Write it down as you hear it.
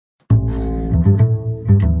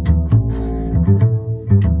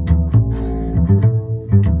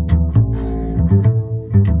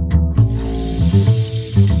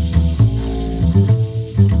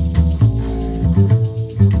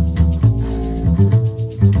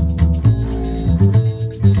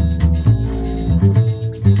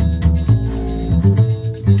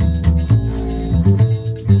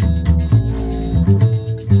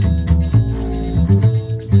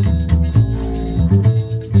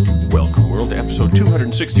episode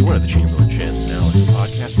 261 of the Chamberlain Chance Analysis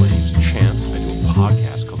Podcast. My name is Chance. I do a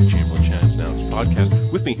podcast called the Chamberlain Chance Analysis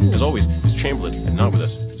Podcast. With me, as always, is Chamberlain, and not with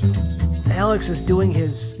us. Alex is doing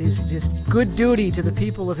his just good duty to the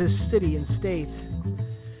people of his city and state,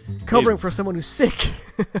 covering for someone who's sick.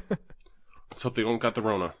 Let's hope they don't got the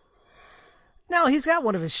Rona. No, he's got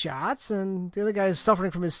one of his shots, and the other guy is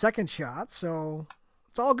suffering from his second shot, so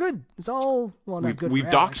it's all good. It's all, well, not good We've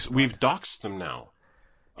for Alex, doxed them now.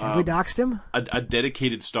 Have we doxed him? A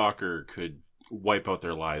dedicated stalker could wipe out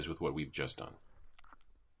their lives with what we've just done.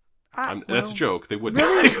 That's a joke. They wouldn't.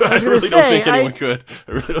 Really? I really don't think anyone could.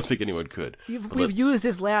 I really don't think anyone could. We've used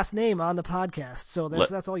his last name on the podcast, so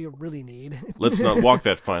that's all you really need. Let's not walk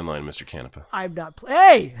that fine line, Mr. Canepa. I'm not.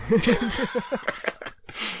 Hey!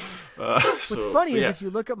 What's funny is if you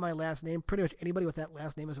look up my last name, pretty much anybody with that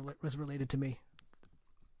last name was related to me.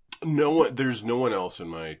 There's no one else in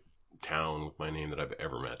my town with my name that I've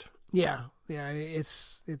ever met. Yeah.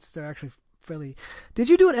 They're actually fairly. Did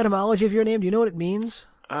you do an etymology of your name? Do you know what it means?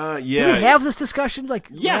 Yeah. Did we have this discussion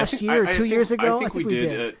last year or 2 years ago? I think we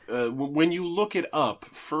did. When you look it up,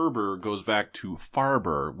 Ferber goes back to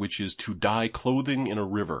farber, which is to dye clothing in a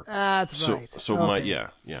river. That's right. So okay.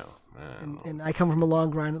 yeah. And I come from a long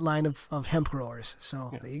line of hemp growers,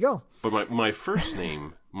 so there you go. But my first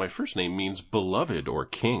name means beloved or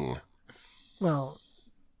king. Well,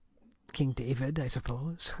 King David, I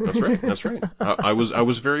suppose. That's right. I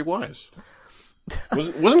was very wise.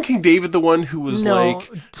 Wasn't King David the one who was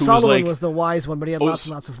Solomon was the wise one, but he had lots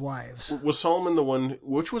and lots of wives. Was Solomon the one?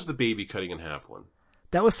 Which was the baby cutting in half one?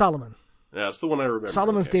 That was Solomon. Yeah, that's the one I remember.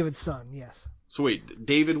 Solomon's David's son. Yes. So wait,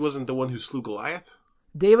 David wasn't the one who slew Goliath?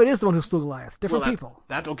 David is the one who slew Goliath. Different people.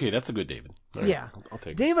 That's okay. That's a good David. Right, yeah. I'll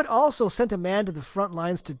take David also sent a man to the front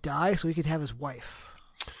lines to die so he could have his wife.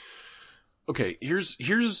 Okay, here's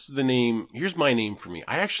the name. Here's my name for me.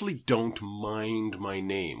 I actually don't mind my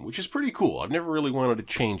name, which is pretty cool. I've never really wanted to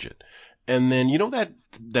change it. And then, you know that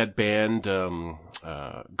band,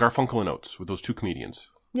 Garfunkel and Oates, with those two comedians?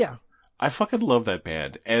 Yeah. I fucking love that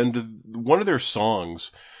band. And one of their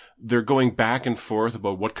songs, they're going back and forth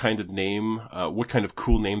about what kind of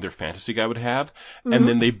cool name their fantasy guy would have. Mm-hmm. And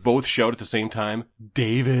then they both shout at the same time,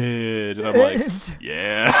 David. And I'm like,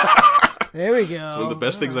 yeah. There we go. It's one of the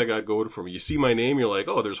best things I got going for me. You see my name, you're like,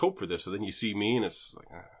 oh, there's hope for this. And then you see me, and it's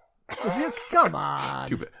like, come on.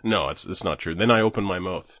 No, it's not true. Then I open my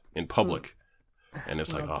mouth in public, and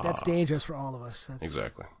it's like, that's dangerous for all of us.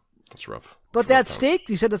 Exactly. It's rough. But that steak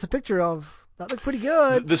you said that's a picture of, that looked pretty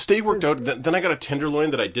good. The steak worked out. Then I got a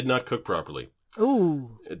tenderloin that I did not cook properly.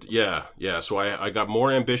 Ooh. Yeah. So I got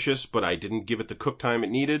more ambitious, but I didn't give it the cook time it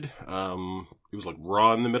needed. It was like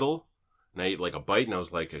raw in the middle. And I ate like a bite, and I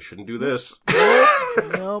was like, I shouldn't do this.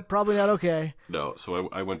 No, probably not okay. No, so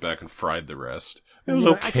I went back and fried the rest. It was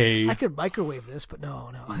okay. I could microwave this, but no.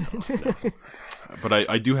 But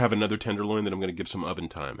I do have another tenderloin that I'm going to give some oven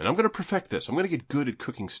time. And I'm going to perfect this. I'm going to get good at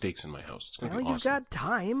cooking steaks in my house. It's going to be awesome. You've got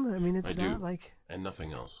time. I mean, it's not like... And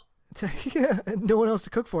nothing else. Yeah, and no one else to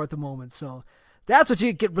cook for at the moment. So that's what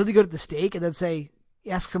you get really good at the steak, and then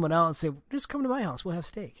ask someone out and say, just come to my house. We'll have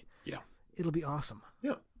steak. Yeah. It'll be awesome.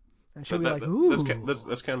 Yeah. And she'll be like, ooh. That's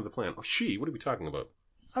kind of the plan. Oh, what are we talking about?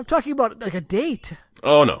 I'm talking about like a date.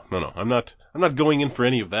 Oh, no. I'm not going in for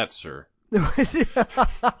any of that, sir.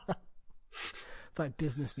 Fine,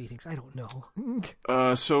 business meetings. I don't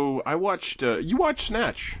know. So I watched, you watched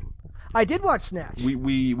Snatch. I did watch Snatch.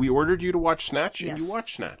 We ordered you to watch Snatch, yes. And you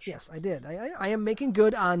watched Snatch. Yes, I did. I am making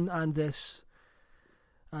good on this.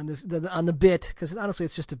 On the bit, because honestly,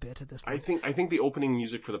 it's just a bit at this point. I think the opening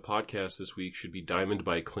music for the podcast this week should be "Diamond"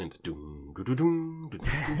 by Clint. Okay,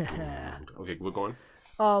 we're going.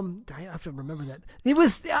 I have to remember that. It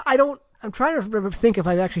was. I'm trying to think if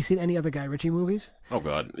I've actually seen any other Guy Ritchie movies. Oh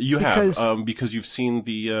God, you have because you've seen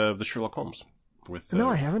the Sherlock Holmes. No,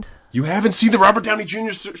 I haven't. You haven't seen the Robert Downey Jr.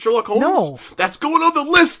 Sherlock Holmes? No. That's going on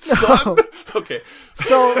the list, son! No. Okay.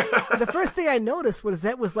 So, the first thing I noticed was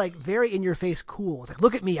that was like very in-your-face cool. It's like,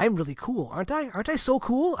 look at me, I'm really cool, aren't I? Aren't I so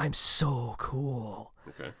cool? I'm so cool.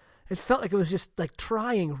 Okay. It felt like it was just like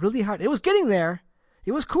trying really hard. It was getting there.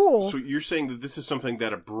 It was cool. So you're saying that this is something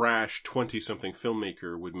that a brash 20-something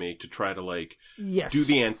filmmaker would make to try to do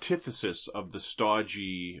the antithesis of the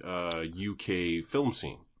stodgy UK film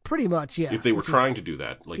scene? Pretty much, yeah. If they were trying to do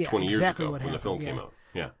that 20 years ago when the film came out.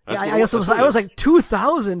 Yeah. I was like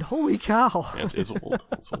 2000. Holy cow. Yeah, it's old.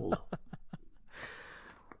 It's old.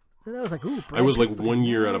 And I was like, ooh. I was like 1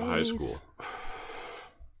 year out of high school.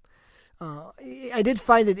 I did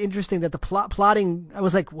find it interesting that the plotting, I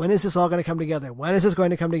was like, when is this all going to come together? When is this going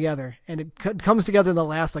to come together? And it comes together in the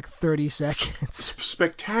last, 30 seconds.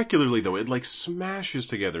 Spectacularly, though. It, smashes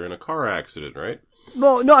together in a car accident, right?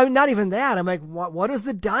 Well, no, I mean, not even that. I'm like, what does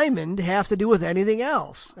the diamond have to do with anything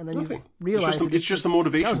else? And then Nothing. you realize it's just the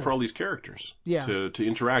motivation doesn't. for all these characters. Yeah. To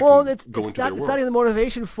interact Well, and it's go into not, their it's world. not even the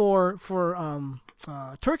motivation for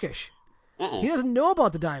Turkish. Mm-mm. He doesn't know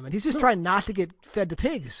about the diamond. He's just trying not to get fed to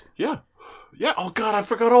pigs. Yeah. Yeah. Oh, God, I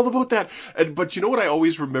forgot all about that. But you know what I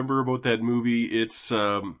always remember about that movie? It's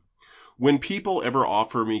when people ever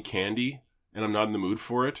offer me candy and I'm not in the mood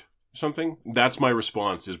for it, something, that's my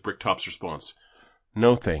response, is Bricktop's response.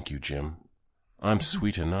 No, thank you, Jim. I'm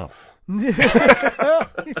sweet enough. I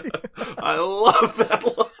love that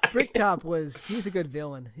line. Bricktop he's a good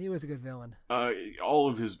villain. He was a good villain. All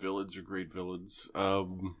of his villains are great villains.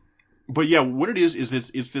 But yeah, what it is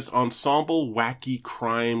it's this ensemble wacky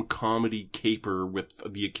crime comedy caper with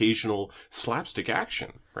the occasional slapstick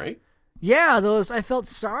action, right? Yeah, I felt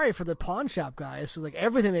sorry for the pawn shop guys. So,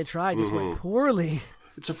 everything they tried just went poorly.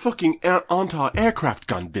 It's a fucking anti-aircraft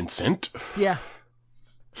gun, Vincent. Yeah.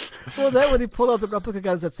 Well, then when he pulled out the replica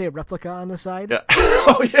guns that say replica on the side. Yeah.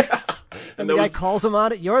 Oh, yeah. And the guy calls him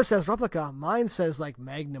on it. Yours says replica. Mine says,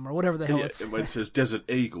 Magnum or whatever the hell it's. Mine says Desert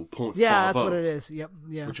Eagle .50. Yeah, that's what it is. Yep.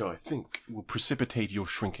 Yeah. Which I think will precipitate your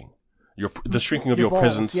shrinking. The shrinking of your your balls,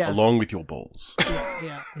 presence yes. along with your balls.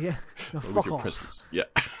 Yeah. No, with fuck your off. presence. Yeah.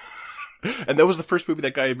 And that was the first movie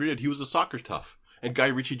that Guy ever did. He was a soccer tough. And Guy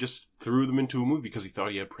Ritchie just threw them into a movie because he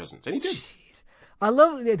thought he had presence. And he did. Jeez. I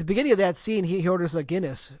love at the beginning of that scene, he orders a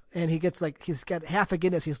Guinness and he gets he's got half a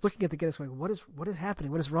Guinness. He's looking at the Guinness going, what is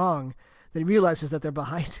happening? What is wrong? Then he realizes that they're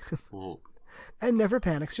behind him. And never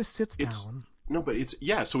panics, just sits down. No, but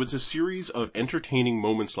so it's a series of entertaining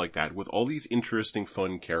moments like that with all these interesting,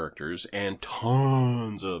 fun characters and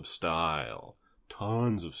tons of style.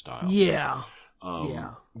 Yeah.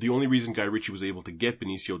 The only reason Guy Ritchie was able to get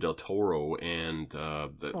Benicio del Toro and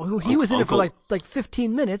he was in it for like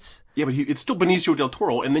 15 minutes. Yeah, but it's still Benicio del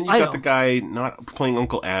Toro, and then you got the guy not playing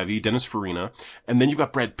Uncle Avi, Dennis Farina, and then you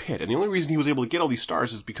got Brad Pitt. And the only reason he was able to get all these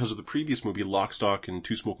stars is because of the previous movie, Lock, Stock, and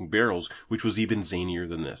Two Smoking Barrels, which was even zanier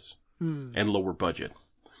than this and lower budget.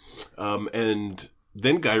 And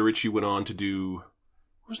then Guy Ritchie went on to do.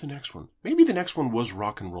 What was the next one? Maybe the next one was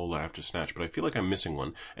Rock and Roll After Snatch, but I feel like I'm missing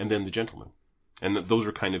one. And then The Gentleman. And those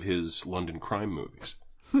are kind of his London crime movies.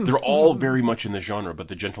 They're all very much in the genre, but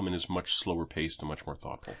The Gentleman is much slower paced and much more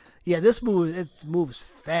thoughtful. Yeah, this moves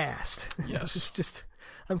fast. Yes. It's just,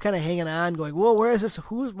 I'm kind of hanging on going, whoa, where is this?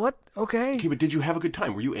 Who's what? Okay. Okay, but did you have a good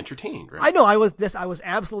time? Were you entertained, right? I know, I was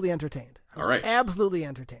absolutely entertained. All right. Absolutely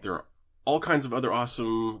entertained. There are all kinds of other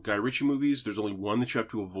awesome Guy Ritchie movies. There's only one that you have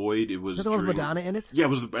to avoid. It was the one with Madonna in it? Yeah, it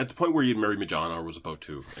was at the point where he had married Madonna or was about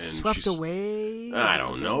to. And Swept away? I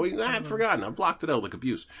don't know. I've forgotten. I blocked it out like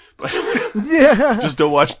abuse. But Yeah. just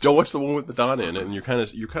don't watch the one with Madonna in it, and you're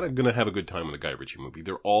kind of gonna have a good time with a Guy Ritchie movie.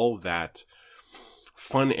 They're all that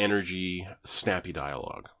fun energy, snappy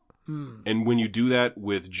dialogue. And when you do that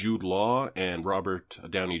with Jude Law and Robert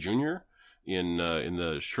Downey Jr. in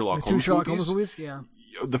the Sherlock Holmes movies, yeah.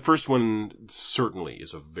 The first one certainly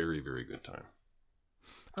is a very, very good time.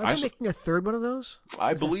 Are they making a third one of those?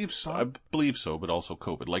 I believe so, but also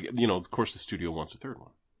COVID. Of course the studio wants a third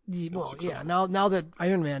one. Well, yeah. Now that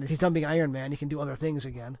Iron Man, he's done being Iron Man, he can do other things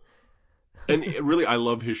again. And really, I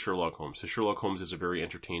love his Sherlock Holmes. His Sherlock Holmes is a very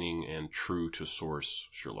entertaining and true to source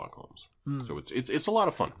Sherlock Holmes. So it's a lot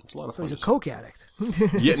of fun. It's a lot of fun. So he's a coke addict.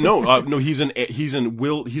 Yeah, no. He's a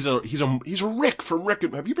Rick from Rick.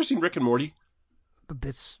 Have you ever seen Rick and Morty?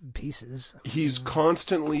 Bits and pieces. He's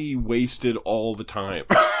constantly wasted all the time,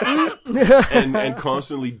 and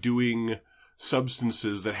constantly doing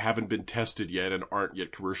substances that haven't been tested yet and aren't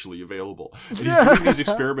yet commercially available. And he's doing these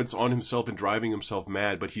experiments on himself and driving himself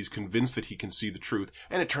mad, but he's convinced that he can see the truth,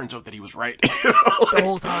 and it turns out that he was right. The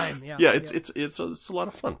whole time, yeah. Yeah, it's a lot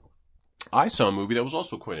of fun. I saw a movie that was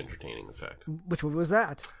also quite entertaining, in fact. Which movie was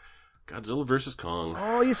that? Godzilla vs. Kong.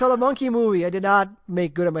 Oh, you saw the monkey movie. I did not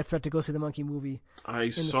make good on my threat to go see the monkey movie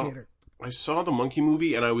I saw the monkey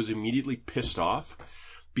movie, and I was immediately pissed off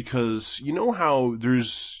because you know how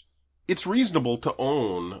it's reasonable to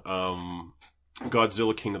own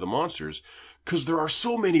Godzilla King of the Monsters because there are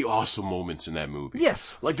so many awesome moments in that movie.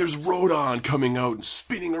 Yes. Like there's Rodon coming out and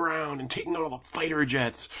spinning around and taking out all the fighter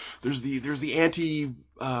jets. There's the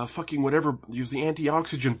fucking whatever, use the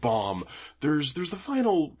anti-oxygen bomb. There's the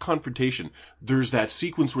final confrontation. There's that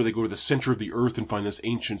sequence where they go to the center of the earth and find this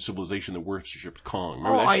ancient civilization that worshipped Kong.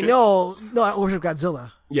 Remember that shit? know. No, I worship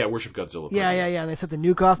Godzilla. Yeah, worship Godzilla. Yeah. And they set the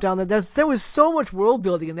nuke off down there. There was so much world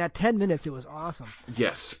building in that 10 minutes. It was awesome.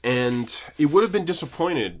 Yes, and it would have been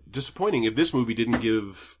disappointing if this movie didn't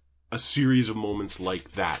give a series of moments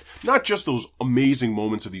like that. Not just those amazing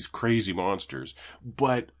moments of these crazy monsters,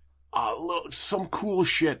 but some cool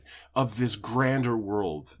shit of this grander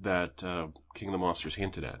world that King of the Monsters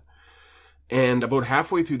hinted at. And about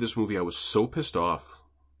halfway through this movie, I was so pissed off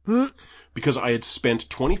because I had spent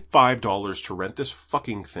 $25 to rent this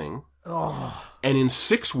fucking thing. Oh. And in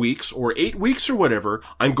 6 weeks or 8 weeks or whatever,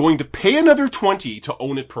 I'm going to pay another $20 to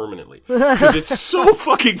own it permanently. Because it's so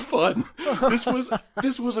fucking fun. This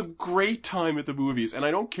was a great time at the movies. And I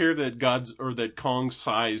don't care that Kong's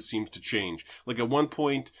size seems to change. Like at one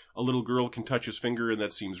point, a little girl can touch his finger and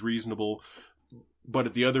that seems reasonable. But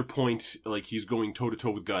at the other point, like, he's going toe to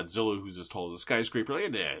toe with Godzilla, who's as tall as a skyscraper.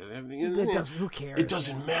 Like, Who cares? It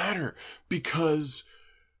doesn't matter because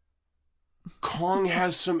Kong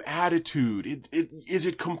has some attitude. Is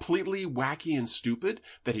it completely wacky and stupid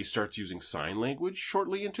that he starts using sign language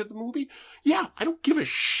shortly into the movie? Yeah, I don't give a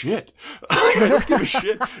shit. I don't give a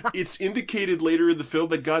shit. It's indicated later in the film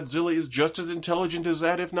that Godzilla is just as intelligent as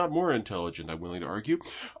that, if not more intelligent, I'm willing to argue.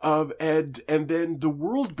 And then the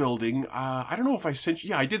world building, I don't know if I sent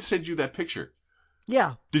you, yeah, I did send you that picture.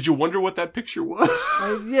 Yeah. Did you wonder what that picture was?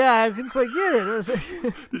 I couldn't quite get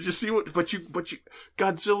it. Did you see what? But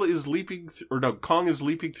Godzilla is Kong is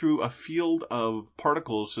leaping through a field of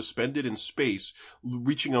particles suspended in space,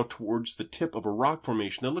 reaching out towards the tip of a rock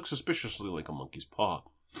formation that looks suspiciously like a monkey's paw.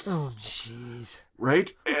 Oh, jeez.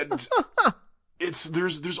 Right? And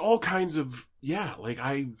there's all kinds of, yeah, like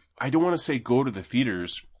I don't want to say go to the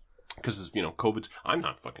theaters because, COVID's,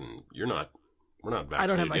 you're not. We're not vaccinated. I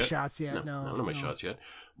don't have my yet. shots yet. No, I don't have my shots yet.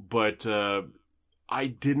 But I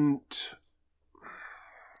didn't.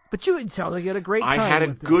 But you sound like you had a great time. I had a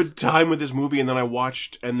good time with this movie, and then I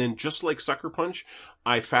watched, and then just like Sucker Punch,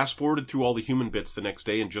 I fast forwarded through all the human bits the next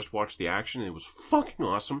day and just watched the action, and it was fucking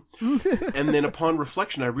awesome. And then upon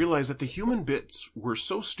reflection, I realized that the human bits were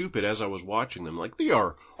so stupid as I was watching them. Like, they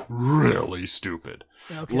are really stupid.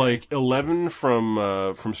 Okay. Like Eleven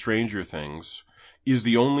from Stranger Things is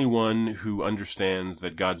the only one who understands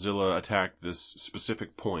that Godzilla attacked this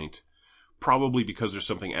specific point, probably because there's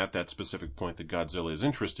something at that specific point that Godzilla is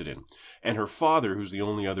interested in. And her father, who's the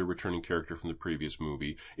only other returning character from the previous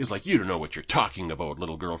movie, is like, you don't know what you're talking about,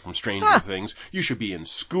 little girl from Stranger Things. You should be in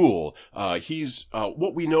school.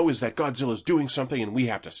 What we know is that Godzilla's doing something and we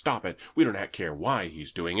have to stop it. We don't care why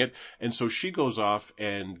he's doing it. And so she goes off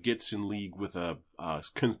and gets in league with a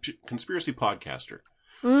conspiracy podcaster.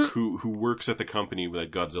 Who works at the company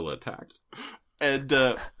that Godzilla attacked. And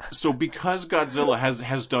so because Godzilla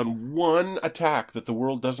has done one attack that the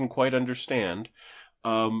world doesn't quite understand,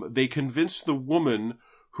 they convince the woman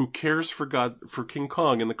who cares for King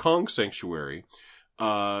Kong in the Kong Sanctuary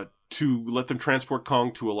to let them transport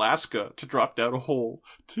Kong to Alaska to drop down a hole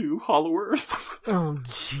to Hollow Earth. Oh,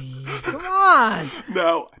 jeez. Come on.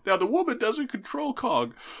 Now the woman doesn't control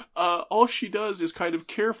Kong. All she does is kind of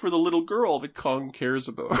care for the little girl that Kong cares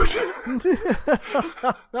about.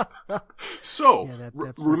 So,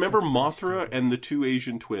 remember Mothra and the two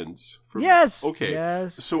Asian twins? Yes. Okay.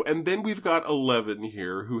 Yes. So, and then we've got 11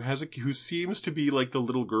 here who seems to be like the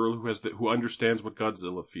little girl who understands what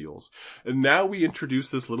Godzilla feels. And now we introduce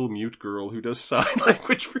this little mute girl who does sign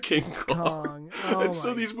language for King Kong. Oh, and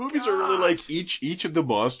so these movies are really like each of the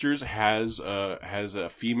monsters has a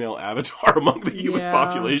female avatar among the human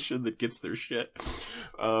population that gets their shit.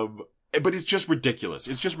 But it's just ridiculous.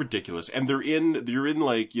 It's just ridiculous. And they're in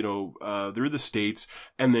the States,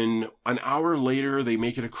 and then an hour later they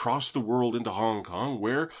make it across the world into Hong Kong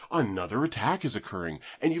where another attack is occurring.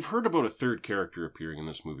 And you've heard about a third character appearing in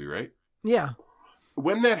this movie, right? Yeah.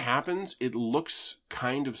 When that happens, it looks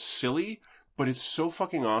kind of silly, but it's so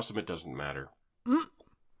fucking awesome it doesn't matter.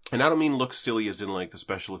 And I don't mean look silly as in like the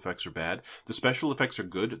special effects are bad. The special effects are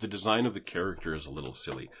good. The design of the character is a little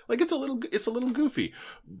silly. Like it's a little goofy.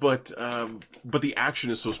 But the action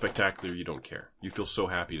is so spectacular you don't care. You feel so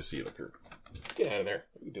happy to see it occur. Get out of there.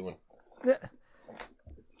 What are you doing?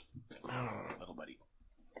 Little buddy.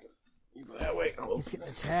 You go that way. He's getting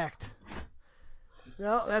attacked.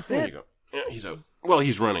 No, that's there it. You go. Yeah, he's out. Well,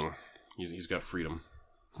 he's running. He's got freedom.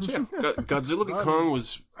 So yeah, Godzilla v. Kong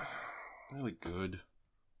was really good.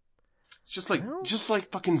 It's just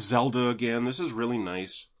like fucking Zelda again. This is really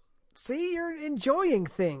nice. See, you're enjoying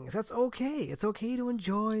things. That's okay. It's okay to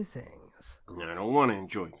enjoy things. I don't want to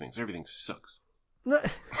enjoy things. Everything sucks.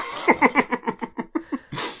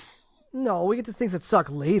 No, we get to things that suck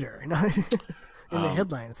later. In the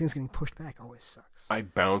headlines, things getting pushed back always sucks. I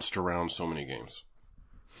bounced around so many games.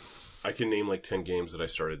 I can name like 10 games that I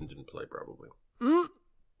started and didn't play, probably.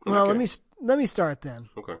 Well, let me start then.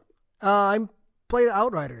 Okay. I played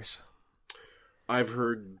Outriders. I've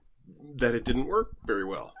heard that it didn't work very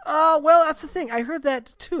well. Well, that's the thing. I heard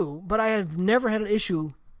that too, but I have never had an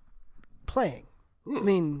issue playing. I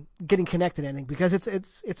mean, getting connected to anything, because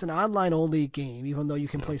it's an online only game, even though you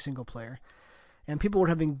can play single player. And people were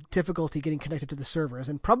having difficulty getting connected to the servers,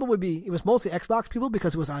 and it was mostly Xbox people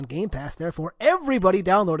because it was on Game Pass. Therefore, everybody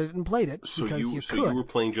downloaded it and played it. So you were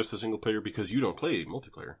playing just the single player because you don't play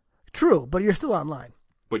multiplayer. True, but you're still online.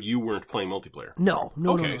 But you weren't playing multiplayer. No.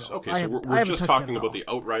 Okay, so we're just talking about the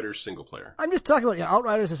Outriders single player. I'm just talking about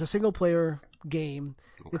Outriders as a single player game.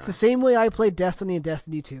 Okay. It's the same way I played Destiny and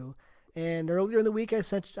Destiny 2. And earlier in the week, I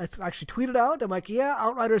actually tweeted out, I'm like,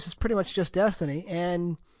 Outriders is pretty much just Destiny,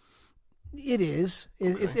 and it is.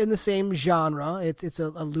 Okay. It's in the same genre. It's a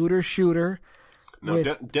looter shooter. Now,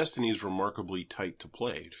 Destiny is remarkably tight to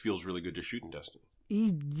play. It feels really good to shoot in Destiny.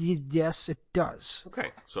 Yes, it does.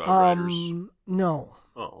 Okay, so Outriders. No.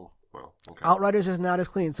 Oh, well, okay. Outriders is not as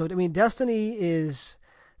clean. So, I mean, Destiny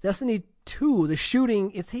 2, the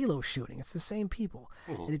shooting, it's Halo shooting. It's the same people.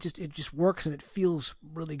 Mm-hmm. And it just works and it feels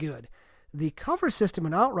really good. The cover system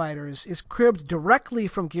in Outriders is cribbed directly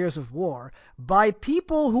from Gears of War by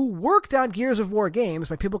people who worked on Gears of War games,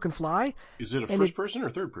 by People Can Fly. Is it first person or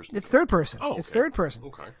third person? It's third person. Oh, okay. It's third person.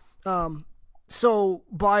 Okay. So,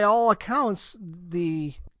 by all accounts,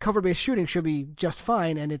 the cover-based shooting should be just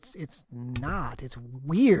fine, and it's not. It's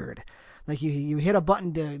weird. Like, you hit a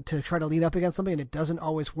button to try to lean up against something, and it doesn't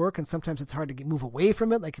always work, and sometimes it's hard to move away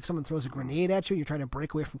from it. Like, if someone throws a grenade at you, you're trying to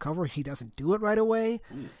break away from cover, he doesn't do it right away.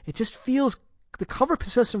 It just feels, the cover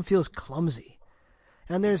system feels clumsy.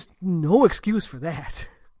 And there's no excuse for that.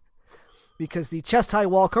 Because the chest-high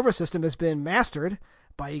wall cover system has been mastered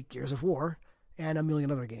by Gears of War and a million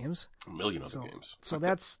other games. Games. So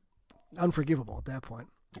that's unforgivable at that point.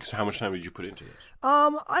 So how much time did you put into this? I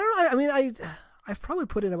don't know. I mean, I've probably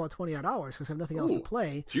put in about 20 odd hours because I have nothing else to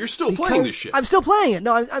play. So you're still playing this shit? I'm still playing it.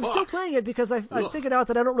 No, I'm still playing it because I figured out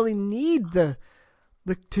that I don't really need the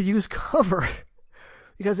to use cover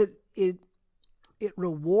because it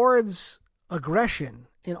rewards aggression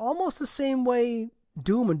in almost the same way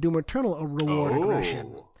Doom and Doom Eternal reward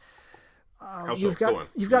aggression.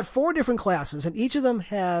 You've got 4 different classes, and each of them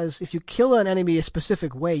has, if you kill an enemy a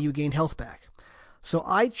specific way, you gain health back. So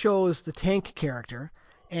I chose the tank character,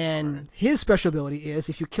 and his special ability is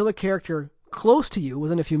if you kill a character close to you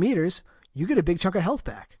within a few meters, you get a big chunk of health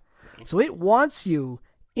back. So it wants you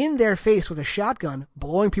in their face with a shotgun,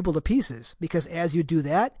 blowing people to pieces, because as you do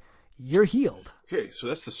that, you're healed. Okay, so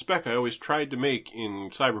that's the spec I always tried to make in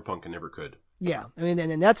Cyberpunk and never could. Yeah, I mean,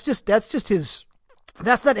 and that's just his.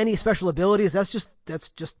 That's not any special abilities. That's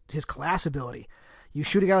just his class ability. You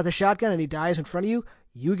shoot a guy with a shotgun and he dies in front of you,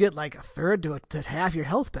 you get like a third to half your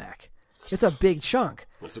health back. It's a big chunk.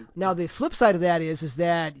 Now the flip side of that is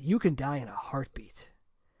that you can die in a heartbeat.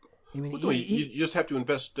 I mean, you just have to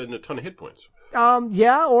invest in a ton of hit points.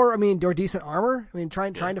 Or decent armor. I mean,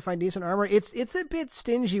 trying to find decent armor. It's a bit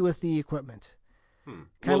stingy with the equipment. Kind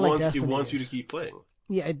of like Destiny. It wants you to keep playing.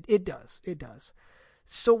 Yeah, it does. It does.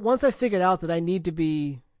 So once I figured out that I need to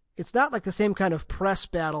be, it's not like the same kind of press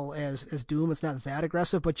battle as Doom. It's not that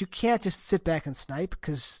aggressive, but you can't just sit back and snipe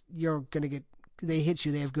because you're going to get, they hit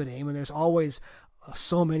you, they have good aim, and there's always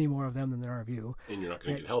so many more of them than there are of you. And you're not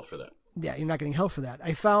going to get health for that. Yeah, you're not getting health for that.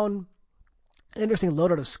 I found an interesting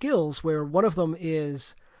loadout of skills where one of them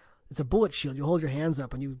is, it's a bullet shield. You hold your hands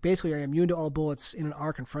up and you basically are immune to all bullets in an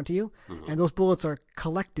arc in front of you. Mm-hmm. And those bullets are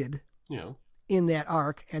collected in that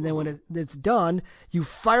arc. And then when it's done, you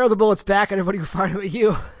fire the bullets back at everybody who fired them at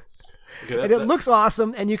you. Okay, and it looks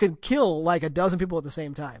awesome, and you can kill like a dozen people at the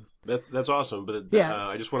same time. That's awesome. But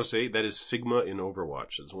I just want to say that is Sigma in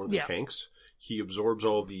Overwatch. It's one of the tanks. He absorbs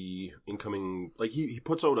all the incoming, like he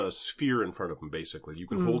puts out a sphere in front of him, basically. You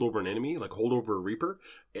can hold over an enemy, like hold over a Reaper,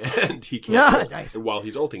 and he can't nice. While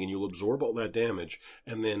he's ulting, and you'll absorb all that damage,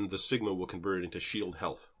 and then the Sigma will convert it into shield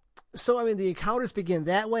health. So, I mean, the encounters begin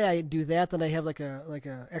that way. I do that, then I have like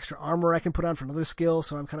a extra armor I can put on for another skill,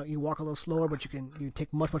 so I'm you walk a little slower, but you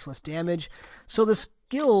take much, much less damage. So the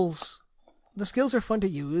skills are fun to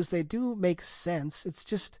use. They do make sense. It's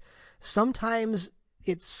just, sometimes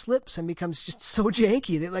it slips and becomes just so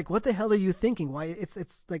janky. They're like, what the hell are you thinking? Why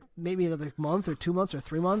it's like maybe another month or 2 months or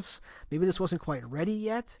 3 months. Maybe this wasn't quite ready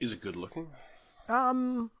yet. Is it good looking?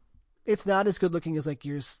 It's not as good looking as like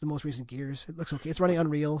Gears, the most recent Gears. It looks okay. It's running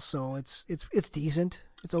Unreal, so it's decent.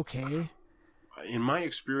 It's okay. in my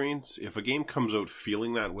experience, if a game comes out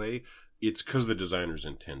feeling that way, it's because the designers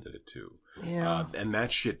intended it to. Yeah. And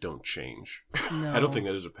that shit don't change. No. I don't think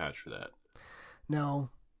there's a patch for that. No.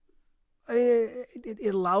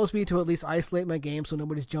 It allows me to at least isolate my game so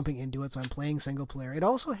nobody's jumping into it, so I'm playing single player. It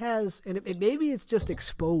also has, and maybe it's just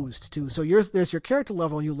exposed too. So there's your character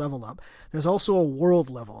level and you level up. There's also a world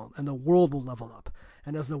level, and the world will level up.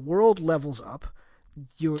 And as the world levels up,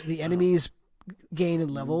 the enemies gain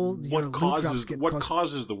in level. What causes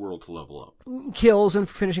the world to level up? Kills and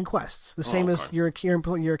finishing quests. The same as your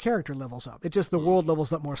character levels up. It's just the world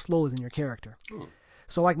levels up more slowly than your character.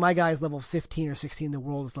 So like my guy's level 15 or 16, the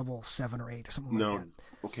world is level 7 or 8 or something like that.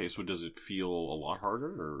 Okay, so does it feel a lot harder,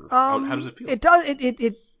 or how does it feel? It does.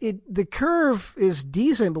 The curve is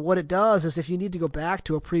decent, but what it does is if you need to go back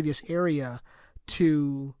to a previous area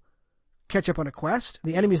to catch up on a quest,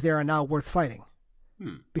 the enemies there are now worth fighting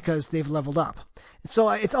because they've leveled up. So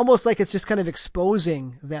it's almost like it's just kind of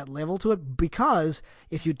exposing that level to it, because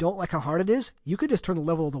if you don't like how hard it is, you could just turn the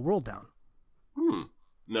level of the world down.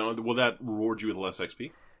 Now, will that reward you with less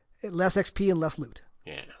XP? Less XP and less loot.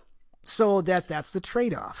 Yeah. So that's the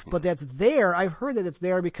trade-off. But that's there. I've heard that it's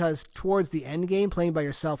there because towards the end game, playing by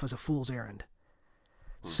yourself is a fool's errand.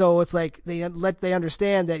 So it's like they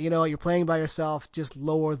understand that, you're playing by yourself, just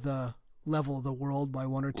lower the level of the world by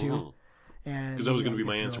 1 or 2. And because that was going to be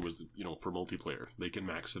my answer was, for multiplayer, they can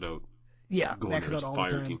max it out. Yeah, max it out all the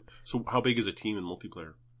time. Team. So how big is a team in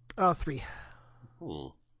multiplayer? 3.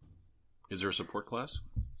 Is there a support class?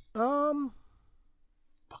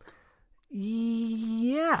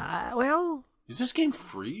 Yeah, well... Is this game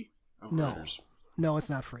free? No, it's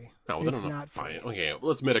not free. No, it's not free. Okay,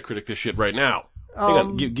 let's Metacritic this shit right now. Hang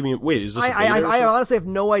on, give me... Wait, is this I honestly have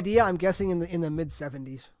no idea. I'm guessing in the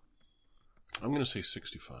mid-70s. I'm going to say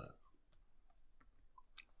 65.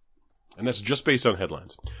 And that's just based on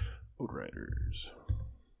headlines. Outriders.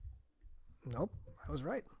 Nope, I was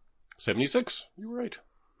right. 76? You were right.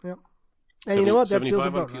 Yep. And you know what? That feels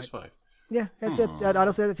about PS5. Right. Yeah,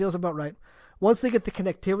 honestly, that feels about right. Once they get the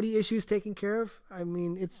connectivity issues taken care of, I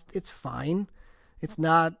mean, it's fine. It's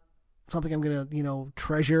not something I'm going to,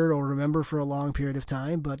 treasure or remember for a long period of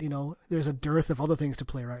time, but, there's a dearth of other things to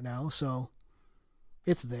play right now, so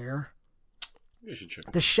it's there. You should check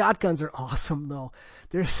it. The shotguns are awesome, though.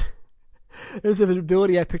 There's an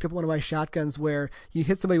ability I picked up one of my shotguns where you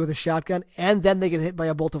hit somebody with a shotgun and then they get hit by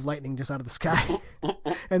a bolt of lightning just out of the sky.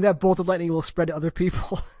 And that bolt of lightning will spread to other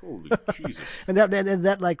people. Holy Jesus. and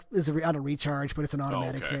that like is on a recharge, but it's an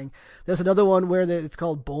automatic thing. There's another one where it's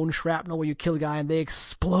called bone shrapnel, where you kill a guy and they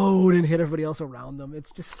explode and hit everybody else around them.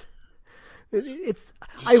 It's just... I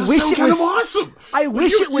wish it was awesome. I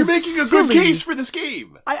wish it was You're making a silly. good case for this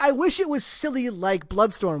game. I wish it was silly like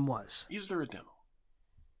Bloodstorm was. Is there a demo?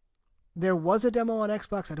 There was a demo on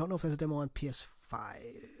Xbox. I don't know if there's a demo on PS5.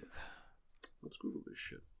 Let's Google this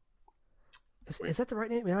shit. Is that the right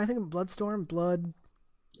name? Am I thinking Bloodstorm? Blood?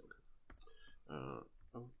 I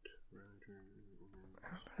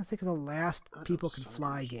think of the last People Can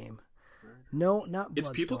Fly game. No, not Bloodstorm. It's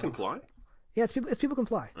People Can Fly? Yeah, it's People Can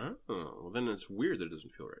Fly. Oh, well then it's weird that it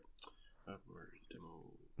doesn't feel right.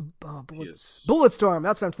 Bulletstorm.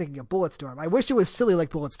 That's what I'm thinking of. Bulletstorm. I wish it was silly like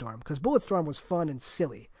Bulletstorm, because Bulletstorm was fun and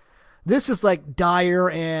silly. This is like dire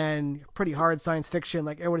and pretty hard science fiction.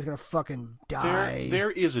 Like everybody's gonna fucking die. There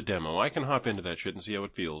is a demo. I can hop into that shit and see how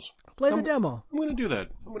it feels. Play the demo. I'm gonna do that.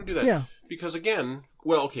 Yeah. Because again,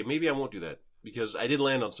 well, okay, maybe I won't do that because I did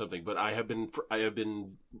land on something, but I have been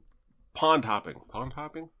pond hopping. Pond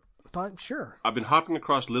hopping? Sure. I've been hopping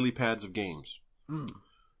across lily pads of games.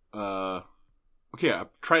 Okay, I've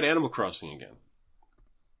tried Animal Crossing again.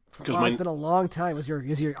 Because it's been a long time. Is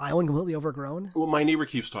your island completely overgrown? Well, my neighbor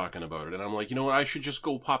keeps talking about it, and I'm like, you know what? I should just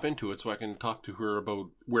go pop into it so I can talk to her about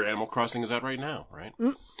where Animal Crossing is at right now, right?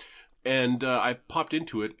 And I popped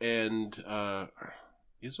into it, and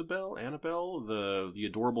Annabelle, the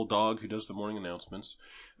adorable dog who does the morning announcements,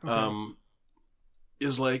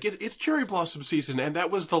 is like, it's cherry blossom season, and that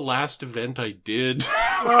was the last event I did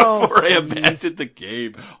before I abandoned the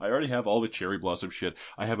game. I already have all the cherry blossom shit.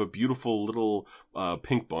 I have a beautiful little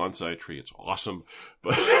pink bonsai tree. It's awesome,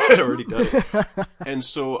 but I'd already done it. And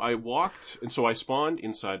so I spawned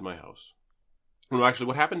inside my house. No, actually,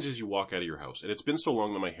 what happens is you walk out of your house, and it's been so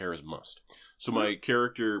long that my hair is mussed. So my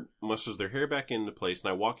character musses their hair back into place, and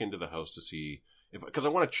I walk into the house to see because I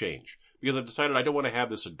want to change. Because I've decided I don't want to have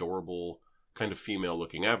this adorable kind of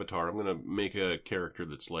female-looking avatar. I'm going to make a character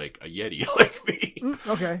that's like a Yeti, like me.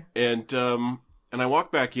 Okay. And I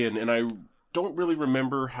walk back in, and I don't really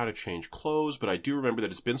remember how to change clothes, but I do remember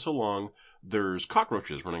that it's been so long, there's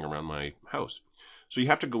cockroaches running around my house. So you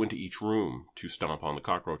have to go into each room to stomp on the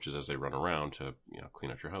cockroaches as they run around to, clean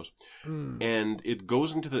out your house. And it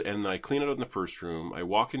goes and I clean it out in the first room. I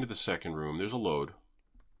walk into the second room. There's a load.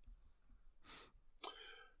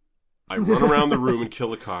 I run around the room and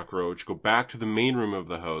kill a cockroach, go back to the main room of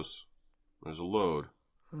the house. There's a load.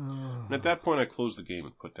 And at that point, I close the game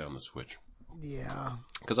and put down the Switch. Yeah.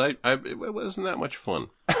 Because it wasn't that much fun.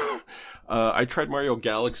 I tried Mario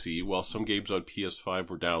Galaxy while some games on PS5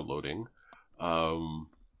 were downloading.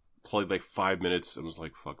 Played like 5 minutes and was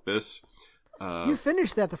like, fuck this. You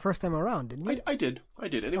finished that the first time around, didn't you? I did.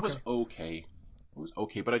 And it was okay. It was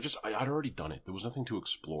okay, but I'd already done it. There was nothing to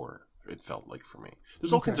explore, it felt like for me.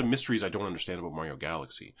 There's all kinds of mysteries I don't understand about Mario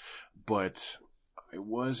Galaxy, but I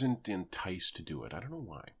wasn't enticed to do it. I don't know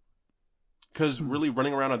why. Because really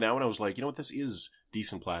running around on that one, I was like, you know what, this is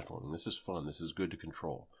decent platforming. This is fun. This is good to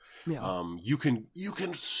control. Yeah. You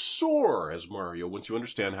can soar as Mario once you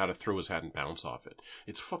understand how to throw his hat and bounce off it.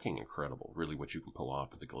 It's fucking incredible, really, what you can pull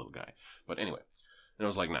off with the little guy. But anyway, and I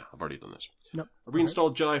was like, nah, I've already done this. Nope. I've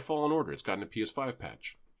reinstalled Jedi Fallen Order. It's gotten a PS5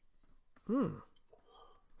 patch.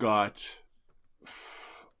 Got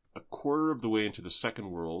a quarter of the way into the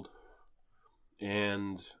second world,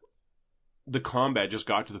 and the combat just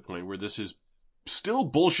got to the point where this is still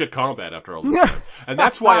bullshit combat after all this time. And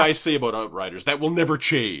that's why I say about Outriders, that will never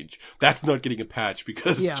change. That's not getting a patch,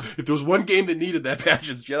 because if there was one game that needed that patch,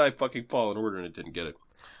 it's Jedi fucking Fallen Order, and it didn't get it.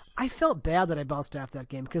 I felt bad that I bounced after that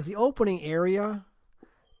game, because the opening area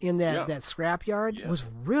in that scrapyard was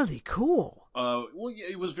really cool.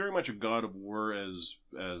 It was very much a God of War as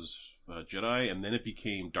Jedi, and then it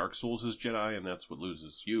became Dark Souls as Jedi, and that's what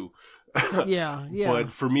loses you. Yeah. But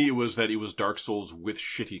for me, it was Dark Souls with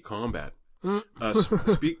shitty combat.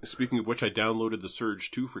 Speaking of which, I downloaded the Surge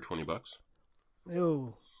 2 for $20.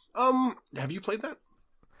 Ew. Have you played that?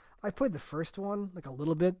 I played the first one, like a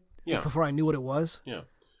little bit, before I knew what it was. Yeah.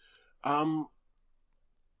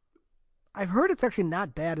 I've heard it's actually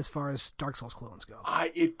not bad as far as Dark Souls clones go.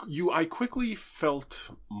 I quickly felt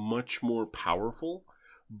much more powerful,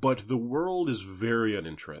 but the world is very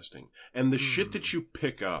uninteresting. And the shit that you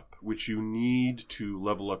pick up, which you need to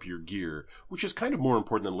level up your gear, which is kind of more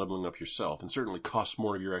important than leveling up yourself, and certainly costs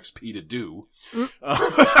more of your XP to do,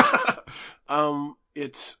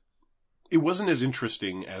 it wasn't as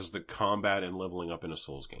interesting as the combat and leveling up in a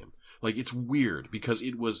Souls game. Like, it's weird, because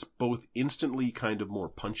it was both instantly kind of more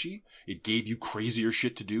punchy. It gave you crazier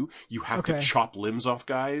shit to do. You have to chop limbs off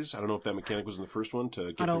guys. I don't know if that mechanic was in the first one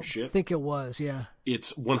to get their shit. I don't think it was, yeah.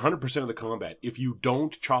 It's 100% of the combat. If you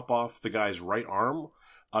don't chop off the guy's right arm,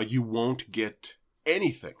 you won't get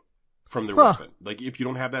anything from their weapon. Like, if you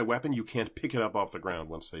don't have that weapon, you can't pick it up off the ground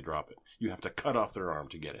once they drop it. You have to cut off their arm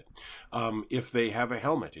to get it. If they have a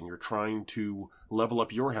helmet and you're trying to level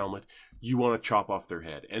up your helmet, you want to chop off their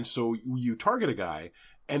head. And so you target a guy,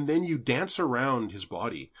 and then you dance around his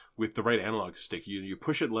body with the right analog stick. You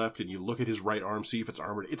push it left, and you look at his right arm, see if it's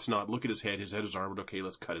armored. It's not. Look at his head. His head is armored. Okay,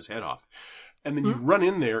 let's cut his head off. And then you run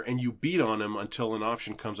in there, and you beat on him until an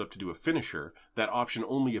option comes up to do a finisher. That option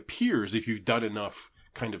only appears if you've done enough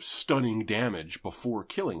kind of stunning damage before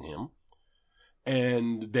killing him.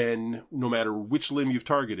 And then, no matter which limb you've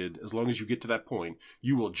targeted, as long as you get to that point,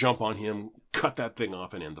 you will jump on him, cut that thing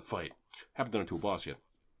off, and end the fight. Haven't done it to a boss yet.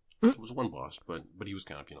 It was one boss, but he was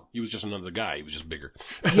kind of, he was just another guy. He was just bigger.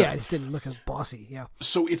 Yeah, it just didn't look as bossy, yeah.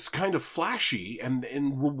 So it's kind of flashy and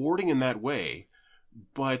rewarding in that way,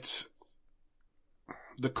 but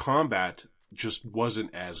the combat just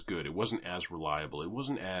wasn't as good. It wasn't as reliable. It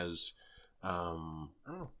wasn't as, I don't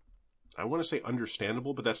know. I want to say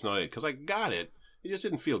understandable, but that's not it, because I got it. It just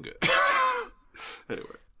didn't feel good. Anyway.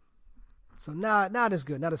 So not as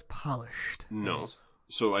good, not as polished. No.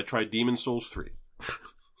 So I tried Demon Souls 3.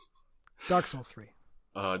 Dark Souls 3.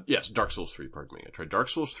 Yes, Dark Souls 3, pardon me. I tried Dark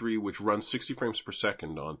Souls 3, which runs 60 frames per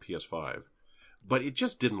second on PS5, but it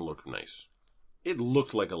just didn't look nice. It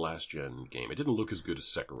looked like a last-gen game. It didn't look as good as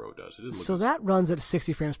Sekiro does. That runs at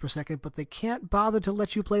 60 frames per second, but they can't bother to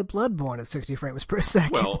let you play Bloodborne at 60 frames per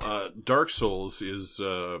second. Well, Dark Souls is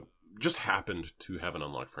just happened to have an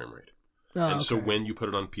unlocked frame rate. So when you put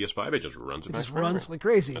it on PS5, it just runs at max frame rate. It just runs like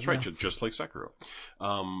crazy. That's right, just like Sekiro.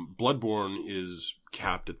 Bloodborne is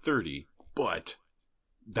capped at 30, but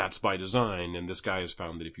that's by design, and this guy has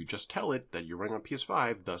found that if you just tell it that you're running on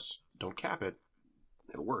PS5, thus don't cap it,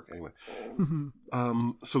 it'll work anyway.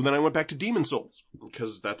 So then I went back to Demon Souls,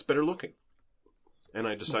 because that's better looking. And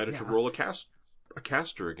I decided to roll a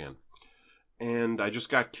caster again. And I just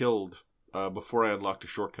got killed before I unlocked a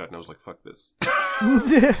shortcut, and I was like, fuck this.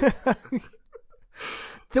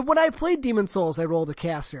 When I played Demon Souls, I rolled a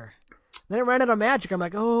caster. Then I ran out of magic. I'm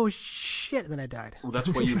like, oh shit! And then I died. Well, that's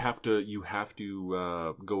why you have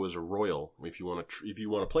to go as a royal if you want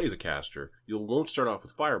to play as a caster. You won't start off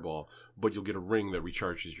with Fireball, but you'll get a ring that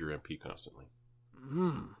recharges your MP constantly.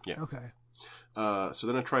 Yeah. Okay. So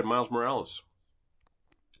then I tried Miles Morales,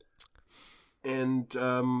 and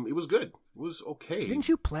it was good. It was okay. Didn't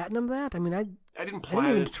you platinum that? I mean, I didn't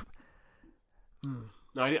plat it.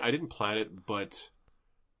 No, I didn't plat it, but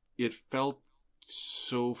it felt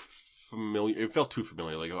so familiar. It felt too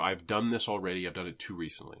familiar. Like, I've done this already. I've done it too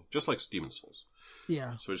recently. Just like Demon's Souls.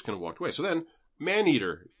 Yeah. So I just kind of walked away. So then,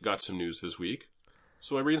 Maneater got some news this week.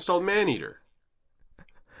 So I reinstalled Maneater.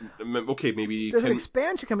 Okay, maybe... There's an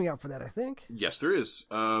expansion coming out for that, I think. Yes, there is.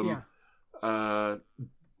 Yeah.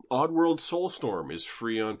 Oddworld Soulstorm is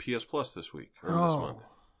free on PS Plus this week, or this month.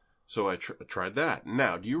 So I tried that.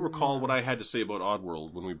 Now, do you recall what I had to say about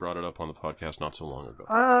Oddworld when we brought it up on the podcast not so long ago?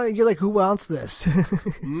 You're like, who wants this?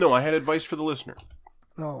 No, I had advice for the listener.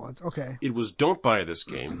 Oh, it's okay. It was, don't buy this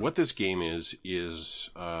game. What this game is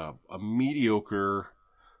a mediocre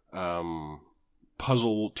puzzle,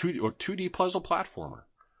 2D puzzle platformer.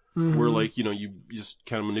 Where, like, you just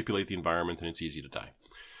kind of manipulate the environment and it's easy to die.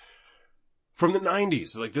 From the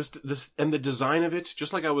 90s, like this, and the design of it,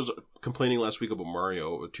 just like I was complaining last week about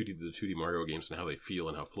Mario, the 2D Mario games and how they feel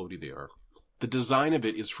and how floaty they are. The design of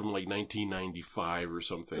it is from like 1995 or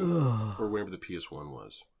something, or whenever the PS1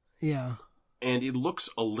 was. Yeah. And it looks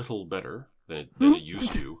a little better than it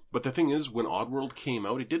used to. But the thing is, when Oddworld came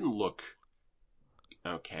out, it didn't look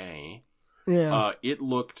okay. Yeah. It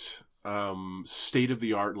looked state of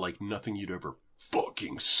the art, like nothing you'd ever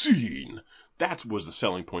fucking seen. That was the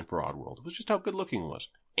selling point for Oddworld. It was just how good looking it was.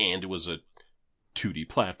 And it was a 2D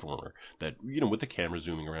platformer that, with the camera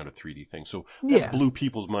zooming around a 3D thing. So that blew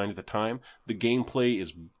people's mind at the time. The gameplay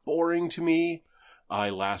is boring to me.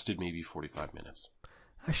 I lasted maybe 45 minutes.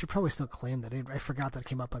 I should probably still claim that. I forgot that it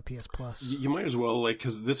came up on PS Plus. You might as well,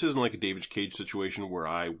 because this isn't like a David Cage situation where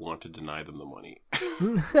I want to deny them the money.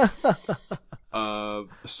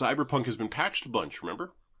 Cyberpunk has been patched a bunch,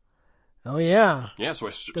 remember? Oh, yeah. Yeah, so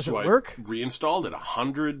I work? reinstalled it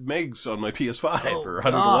 100 megs on my PS5 or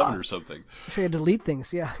 111 or something. I had to delete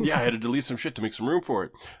things, yeah. Yeah, I had to delete some shit to make some room for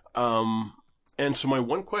it. And so my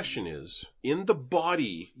one question is, in the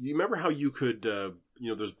body, you remember how you could,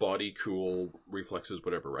 there's body, cool, reflexes,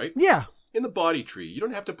 whatever, right? Yeah. In the body tree, you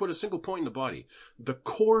don't have to put a single point in the body. The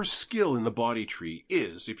core skill in the body tree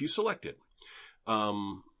is, if you select it,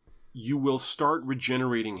 you will start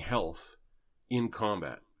regenerating health in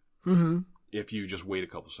combat. Mm-hmm. If you just wait a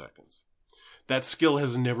couple seconds. That skill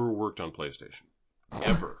has never worked on PlayStation.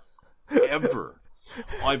 Ever. Ever.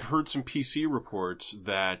 I've heard some PC reports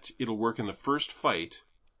that it'll work in the first fight,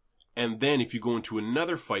 and then if you go into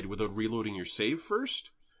another fight without reloading your save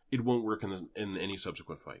first, it won't work in any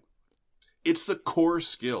subsequent fight. It's the core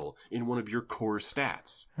skill in one of your core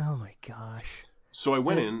stats. Oh my gosh. So I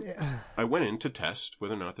went in to test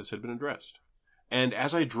whether or not this had been addressed. And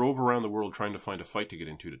as I drove around the world trying to find a fight to get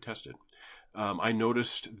into to test it, I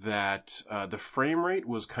noticed that the frame rate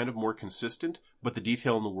was kind of more consistent, but the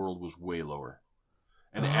detail in the world was way lower.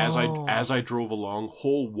 And as I drove along,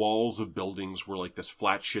 whole walls of buildings were like this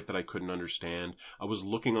flat shit that I couldn't understand. I was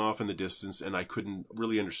looking off in the distance, and I couldn't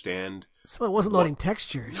really understand. So it wasn't loading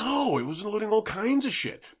textures. No, it wasn't loading all kinds of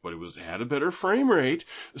shit, but it had a better frame rate.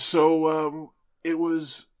 So it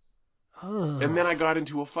was. And then I got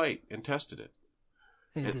into a fight and tested it.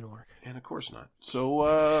 And it didn't work. And of course not. So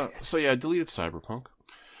I deleted Cyberpunk.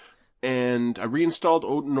 And I reinstalled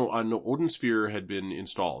Odin Sphere had been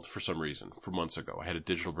installed for some reason for months ago. I had a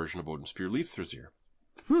digital version of Odin Sphere Leifthrazir.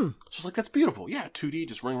 So I was like, that's beautiful. Yeah, 2D,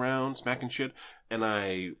 just running around, smacking shit. And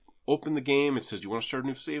I open the game. It says, you want to start a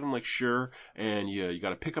new save? I'm like, sure. And you got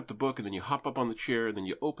to pick up the book, and then you hop up on the chair, and then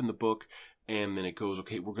you open the book, and then it goes,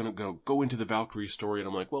 okay, we're going to go into the Valkyrie story. And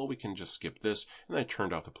I'm like, well, we can just skip this. And then I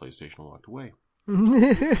turned off the PlayStation and walked away.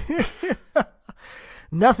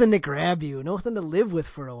 Nothing to grab you, nothing to live with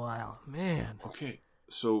for a while, man. Okay,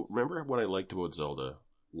 so remember what I liked about Zelda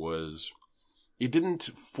was it didn't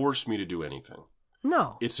force me to do anything.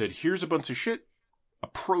 No. It said, here's a bunch of shit,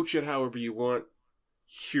 approach it however you want,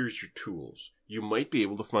 here's your tools. You might be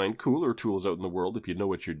able to find cooler tools out in the world if you know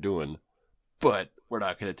what you're doing, but we're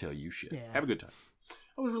not going to tell you shit. Yeah. Have a good time.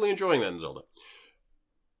 I was really enjoying that in Zelda.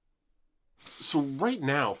 So right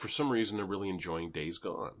now, for some reason, I'm really enjoying Days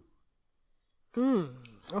Gone.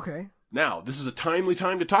 Okay. Now, this is a timely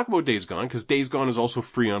time to talk about Days Gone, because Days Gone is also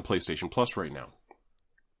free on PlayStation Plus right now.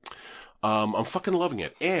 I'm fucking loving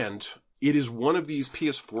it. And It is one of these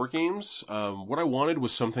PS4 games. What I wanted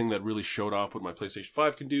was something that really showed off what my PlayStation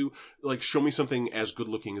 5 can do. Like, show me something as good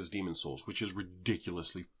looking as Demon's Souls, which is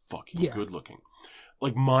ridiculously fucking good looking.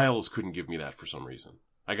 Like, Miles couldn't give me that for some reason.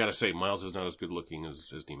 I gotta say, Miles is not as good looking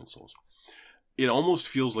as Demon's Souls. It almost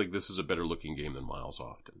feels like this is a better looking game than Miles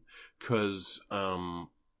often. Cause,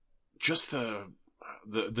 just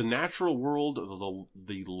the natural world,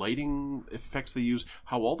 the lighting effects they use,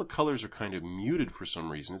 how all the colors are kind of muted for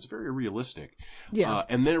some reason. It's very realistic. Yeah.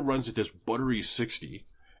 And then it runs at this buttery 60,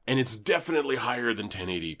 and it's definitely higher than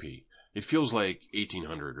 1080p. It feels like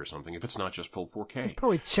 1800 or something, if it's not just full 4K. It's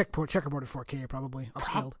probably checkerboard at 4K, probably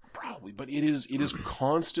upscaled. Probably, but it is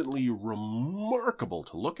constantly remarkable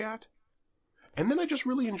to look at. And then I just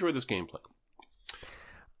really enjoy this gameplay.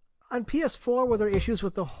 On PS4, were there issues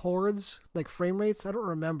with the hordes, like frame rates? I don't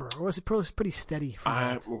remember. Or was it pretty steady?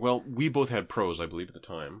 Well, we both had pros, I believe, at the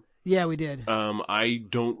time. Yeah, we did. I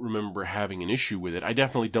don't remember having an issue with it. I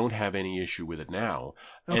definitely don't have any issue with it now.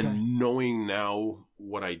 Okay. And knowing now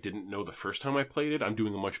what I didn't know the first time I played it, I'm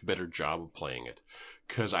doing a much better job of playing it.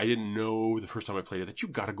 Because I didn't know the first time I played it that you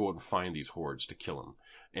gotta go out and find these hordes to kill them.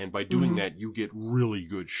 And by doing that, you get really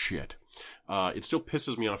good shit. It still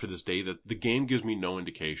pisses me off to this day that the game gives me no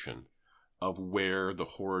indication of where the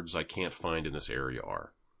hordes I can't find in this area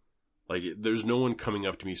are. Like, there's no one coming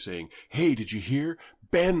up to me saying, "Hey, did you hear?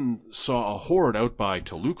 Ben saw a horde out by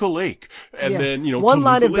Toluca Lake." And then, one Toluca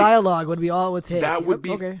line of Lake, dialogue would be all it would take. That would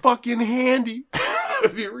be fucking handy. That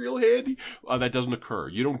would be real handy. That doesn't occur.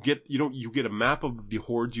 You get a map of the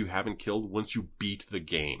hordes you haven't killed once you beat the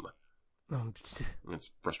game. And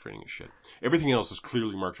it's frustrating as shit. Everything else is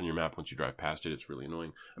clearly marked on your map once you drive past it. It's really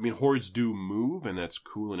annoying. I mean, hordes do move, and that's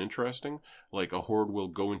cool and interesting. Like, a horde will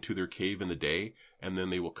go into their cave in the day, and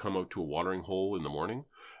then they will come out to a watering hole in the morning.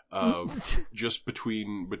 Just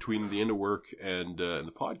between the end of work and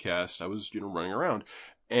the podcast, I was, running around.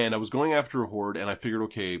 And I was going after a horde, and I figured,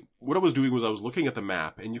 okay, what I was doing was I was looking at the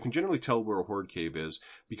map, and you can generally tell where a horde cave is,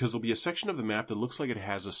 because there'll be a section of the map that looks like it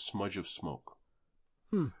has a smudge of smoke.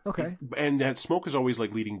 Okay. And that smoke is always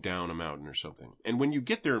like leading down a mountain or something. And when you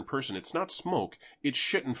get there in person, it's not smoke, it's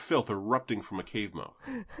shit and filth erupting from a cave mouth.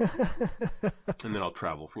 And then I'll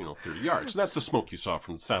travel for, 30 yards. And that's the smoke you saw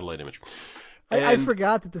from the satellite image. I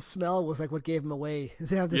forgot that the smell was like what gave him away.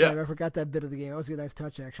 I forgot that bit of the game. That was a nice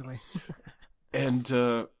touch, actually. And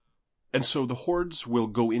so the hordes will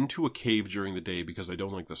go into a cave during the day because they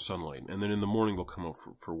don't like the sunlight. And then in the morning they'll come out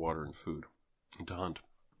for water and food and to hunt,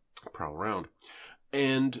 prowl around.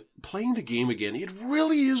 And playing the game again, it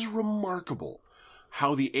really is remarkable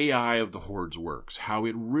how the AI of the hordes works. How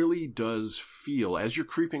it really does feel, as you're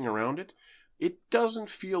creeping around it, it doesn't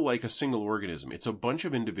feel like a single organism. It's a bunch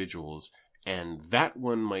of individuals, and that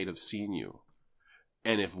one might have seen you.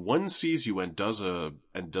 And if one sees you and does an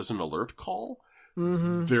alert call,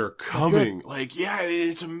 they're coming. Like, yeah,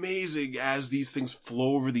 it's amazing as these things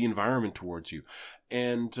flow over the environment towards you.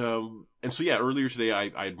 And so yeah, earlier today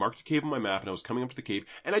I had marked a cave on my map and I was coming up to the cave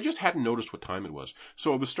and I just hadn't noticed what time it was.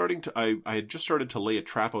 So I had just started to lay a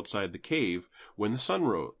trap outside the cave when the sun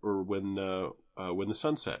rose, or when the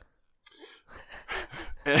sun set.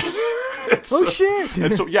 Shit!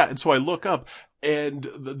 And so I look up, and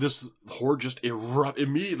this horde just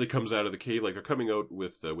immediately comes out of the cave, like they're coming out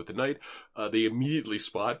with the night. They immediately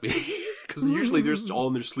spot me, because usually they're all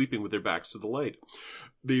in there sleeping with their backs to the light.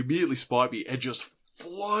 They immediately spot me and just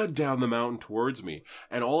flood down the mountain towards me.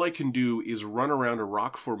 And all I can do is run around a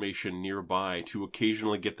rock formation nearby to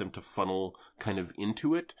occasionally get them to funnel kind of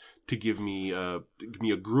into it, to give me a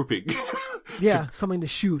grouping. Yeah, something to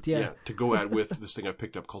shoot, yeah. To go at with this thing I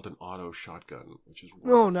picked up called an auto shotgun, which is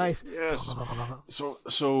wonderful. Oh, nice. Yes.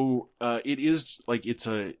 So it is like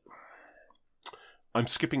I'm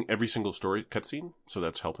skipping every single story cutscene, so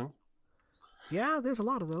that's helping. Yeah, there's a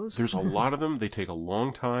lot of those. There's a lot of them. They take a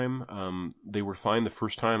long time. They were fine the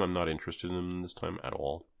first time. I'm not interested in them this time at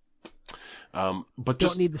all. But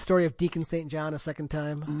don't need the story of Deacon St. John a second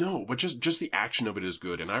time. No, but just the action of it is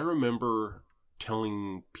good. And I remember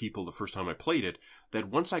telling people the first time I played it that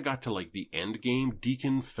once I got to like the end game,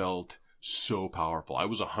 Deacon felt so powerful. I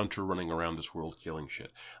was a hunter running around this world killing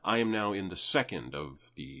shit. I am now in the second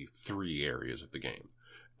of the 3 areas of the game.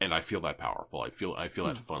 And I feel that powerful. I feel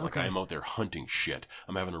that fun. Okay. Like I am out there hunting shit.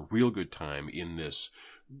 I'm having a real good time in this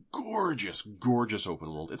gorgeous, gorgeous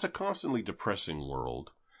open world. It's a constantly depressing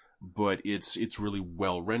world, but it's really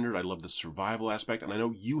well rendered. I love the survival aspect, and I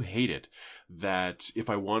know you hate it. That if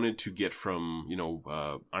I wanted to get from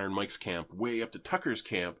Iron Mike's camp way up to Tucker's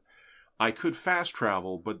camp, I could fast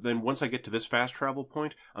travel, but then once I get to this fast travel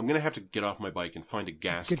point, I'm going to have to get off my bike and find a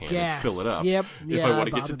gas can and fill it up. Yep. If I want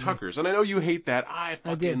to get to Tucker's. And I know you hate that. I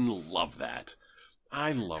did. love that.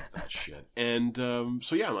 I love that shit. And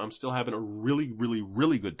so yeah, I'm still having a really, really,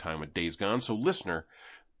 really good time with Days Gone. So listener,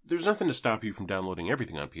 there's nothing to stop you from downloading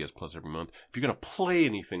everything on PS Plus every month. If you're going to play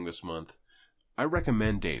anything this month, I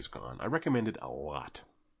recommend Days Gone. I recommend it a lot.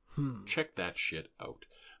 Check that shit out.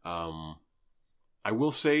 I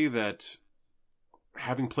will say that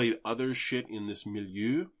having played other shit in this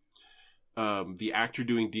milieu, the actor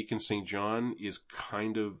doing Deacon St. John is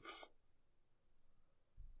kind of...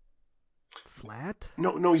 Flat?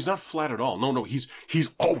 No, he's not flat at all. No, he's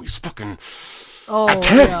always fucking... Oh, at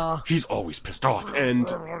 10. yeah. He's always pissed off. And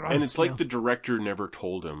it's like the director never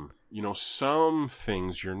told him, some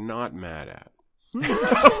things you're not mad at.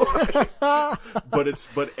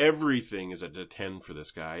 but everything is at a 10 for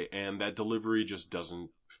this guy, and that delivery just doesn't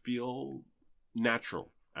feel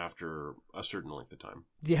natural after a certain length of time.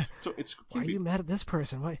 Yeah. So it's why are you mad at this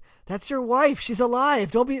person? Why? That's your wife. She's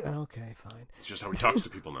alive. Don't be okay. Fine. It's just how he talks to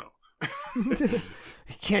people now. You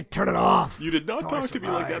can't turn it off. You did not talk to me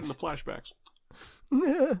like that in the flashbacks.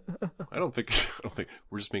 I don't think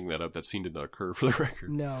we're just making that up. That scene did not occur for the record.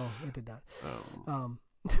 No, it did not.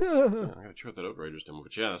 Yeah, I gotta check that out, writer's demo.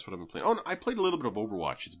 But yeah, that's what I've been playing. Oh, no, I played a little bit of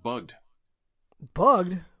Overwatch. It's bugged.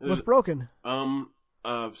 Bugged? What's broken?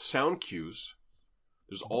 Sound cues.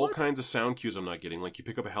 There's all kinds of sound cues I'm not getting. Like you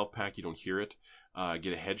pick up a health pack, you don't hear it.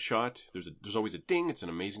 Get a headshot. There's always a ding. It's an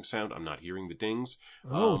amazing sound. I'm not hearing the dings.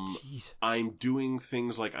 Oh, jeez. I'm doing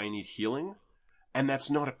things like I need healing, and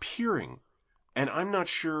that's not appearing. And I'm not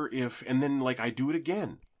sure if, and then like I do it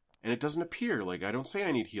again, and it doesn't appear. Like I don't say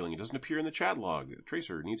I need healing. It doesn't appear in the chat log.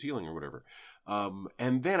 Tracer needs healing or whatever.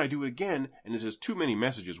 And then I do it again, and it says too many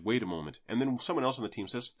messages. Wait a moment. And then someone else on the team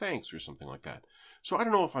says thanks or something like that. So I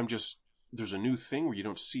don't know if there's a new thing where you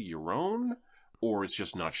don't see your own, or it's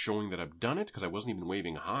just not showing that I've done it because I wasn't even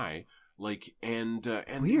waving hi. Like, and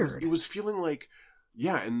weird. It was feeling like,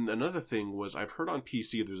 yeah. And another thing was I've heard on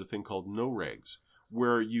PC there's a thing called no regs,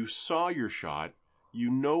 where you saw your shot,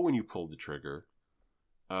 when you pulled the trigger,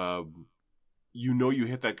 you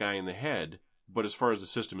hit that guy in the head, but as far as the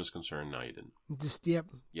system is concerned, no, you didn't. Just,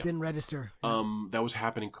 didn't register. That was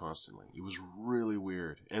happening constantly. It was really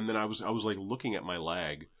weird. And then I was like looking at my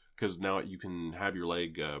lag, because now you can have your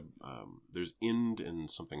leg, there's end and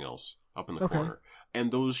something else up in the corner.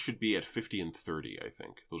 And those should be at 50 and 30, I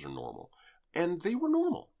think. Those are normal. And they were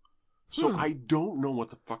normal. So I don't know what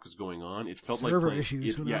the fuck is going on. It felt Server like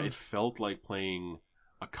issues. it felt like playing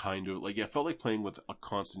a kind of it felt like playing with a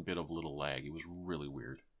constant bit of little lag. It was really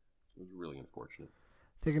weird. It was really unfortunate.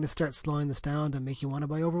 They're going to start slowing this down to make you want to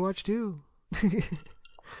buy Overwatch too.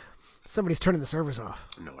 Somebody's turning the servers off.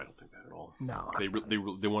 No, I don't think that at all. No,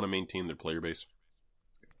 they want to maintain their player base,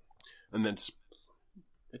 and then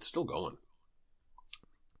it's still going.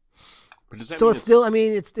 But does that so mean it's still. I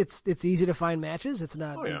mean, it's easy to find matches. It's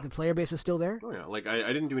not the player base is still there. Oh yeah, like I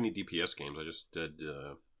didn't do any DPS games. I just did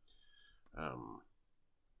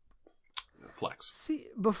Flex. See,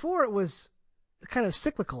 before it was kind of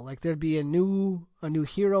cyclical. Like there'd be a new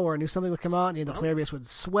hero or a new something would come out, and the player base would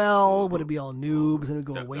swell. Would it be all noobs and it would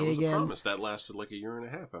go away that was again? A promise. That lasted like a year and a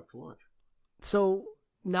half after launch. So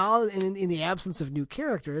now, in the absence of new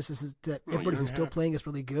characters, is that everybody who's still playing is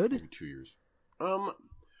really good? Maybe 2 years.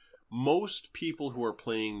 Most people who are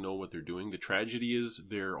playing know what they're doing. The tragedy is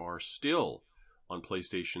there are still, on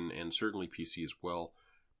PlayStation and certainly PC as well,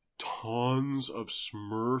 tons of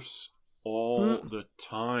Smurfs all the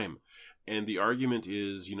time. And the argument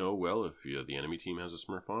is, well, if the enemy team has a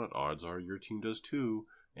Smurf on it, odds are your team does too.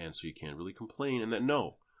 And so you can't really complain. And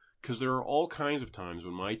no. Because there are all kinds of times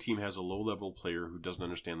when my team has a low-level player who doesn't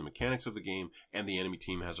understand the mechanics of the game, and the enemy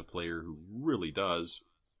team has a player who really does.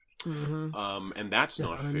 Mm-hmm. And that's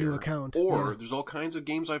just not on a fair. new account. Or there's all kinds of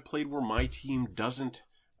games I've played where my team doesn't,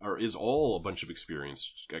 or is all a bunch of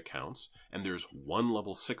experienced accounts, and there's one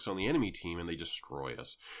level 6 on the enemy team, and they destroy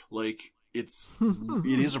us. Like, it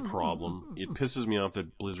is a problem. It pisses me off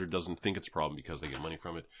that Blizzard doesn't think it's a problem because they get money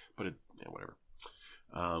from it, but whatever.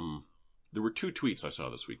 There were 2 tweets I saw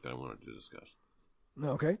this week that I wanted to discuss.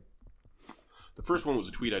 Okay. The first one was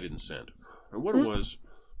a tweet I didn't send. And what it was,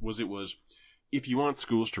 if you want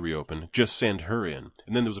schools to reopen, just send her in.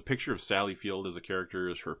 And then there was a picture of Sally Field as a character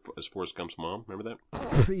as Forrest Gump's mom. Remember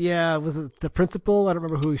that? Yeah, was it the principal? I don't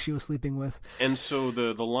remember who she was sleeping with. And so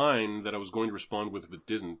the line that I was going to respond with but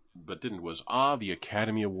didn't was, the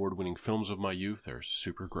Academy Award-winning films of my youth are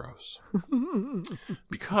super gross.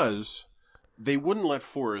 Because they wouldn't let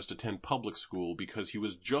Forrest attend public school because he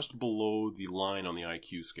was just below the line on the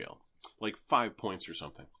IQ scale. Like 5 points or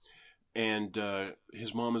something. And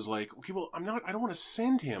his mom is like, okay, well, I don't want to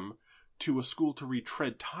send him to a school to read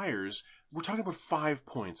tread tires. We're talking about 5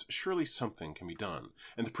 points. Surely something can be done.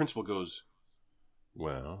 And the principal goes,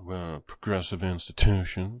 well, we're a progressive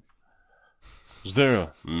institution. Is there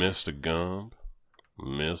a Mr. Gump?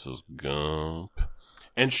 Mrs. Gump?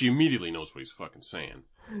 And she immediately knows what he's fucking saying.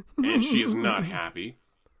 And she is not happy.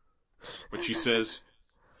 But she says,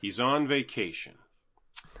 he's on vacation.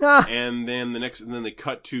 And then then they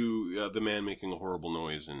cut to the man making a horrible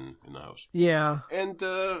noise in the house. Yeah. And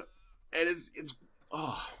it's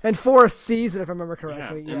oh. And Forrest sees it, if I remember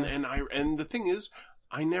correctly. Yeah. And the thing is,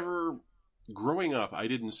 growing up, I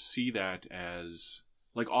didn't see that as,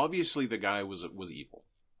 like, obviously the guy was evil.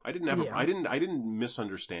 I didn't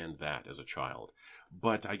misunderstand that as a child.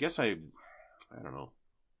 But I guess I don't know.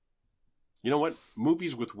 You know what?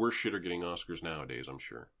 Movies with worse shit are getting Oscars nowadays, I'm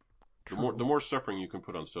sure. The more suffering you can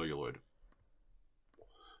put on celluloid,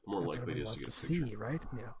 the more likely it is to get a picture. Right?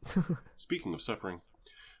 Yeah. Speaking of suffering,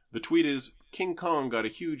 the tweet is, King Kong got a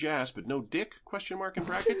huge ass but no dick? ? In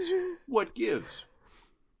brackets. What gives?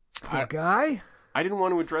 Poor guy. I didn't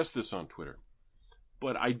want to address this on Twitter,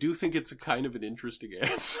 but I do think it's a kind of an interesting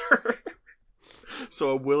answer.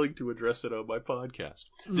 So I'm willing to address it on my podcast.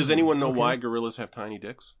 Does anyone know why gorillas have tiny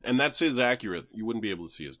dicks? And that is accurate. You wouldn't be able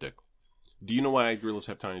to see his dick. Do you know why gorillas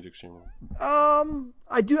have tiny dicks?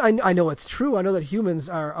 I do. I know it's true. I know that humans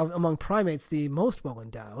are, among primates, the most well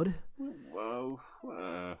endowed. Well,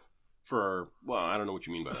 I don't know what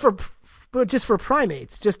you mean by that. But just for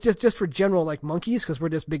primates, just for general, like, monkeys, because we're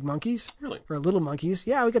just big monkeys. Really? Or little monkeys.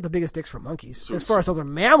 Yeah, we got the biggest dicks for monkeys. As far as other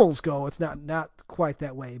mammals go, it's not quite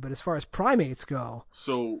that way. But as far as primates go.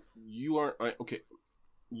 So you are okay.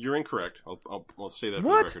 You're incorrect. I'll say that.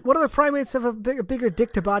 What? For the record. What other primates have a bigger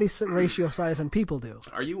dick to body ratio size than people do?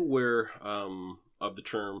 Are you aware of the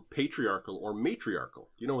term patriarchal or matriarchal?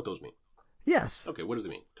 Do you know what those mean? Yes. Okay. What does it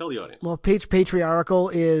mean? Tell the audience. Well, patriarchal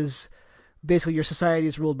is basically your society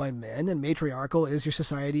is ruled by men, and matriarchal is your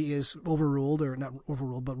society is overruled, or not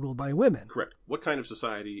overruled, but ruled by women. Correct. What kind of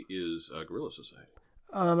society is a gorilla society?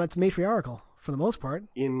 It's matriarchal for the most part.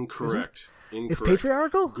 Incorrect. It's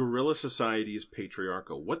patriarchal? Gorilla society is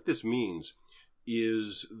patriarchal. What this means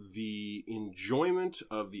is the enjoyment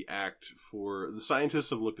of the act for... The scientists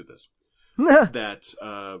have looked at this. That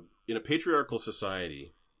in a patriarchal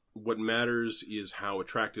society, what matters is how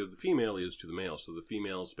attractive the female is to the male. So the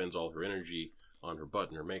female spends all her energy on her butt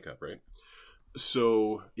and her makeup, right?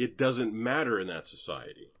 So it doesn't matter in that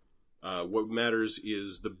society. What matters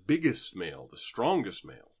is the biggest male, the strongest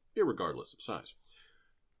male, irregardless of size.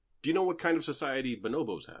 Do you know what kind of society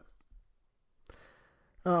bonobos have?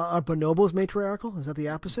 Are bonobos matriarchal? Is that the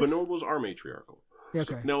opposite? Bonobos are matriarchal. Okay.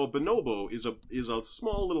 So, now, a bonobo is a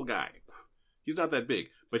small little guy. He's not that big,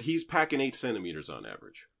 but he's packing 8 centimeters on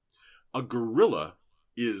average. A gorilla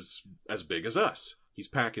is as big as us. He's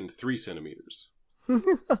packing 3 centimeters.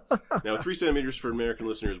 Now, 3 centimeters for American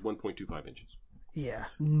listeners is 1.25 inches. Yeah,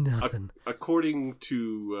 nothing. According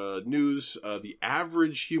to news, the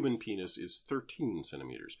average human penis is 13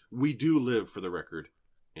 centimeters. We do live, for the record,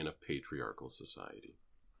 in a patriarchal society.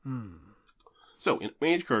 So, in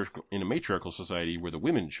a matriarchal society where the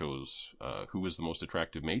women chose who was the most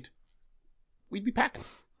attractive mate, we'd be packing.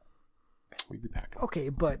 Okay,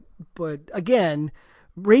 but again,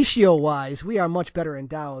 ratio-wise, we are much better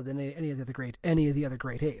endowed than any of the other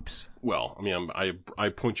great apes. Well, I mean, I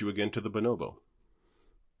point you again to the bonobo.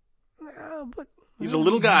 But he's a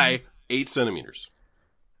little guy, 8 centimeters.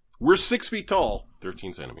 We're 6 feet tall,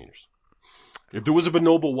 13 centimeters. If there was a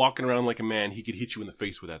bonobo walking around like a man, he could hit you in the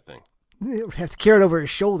face with that thing. You have to carry it over his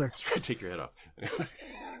shoulder. Let's try to take your head off.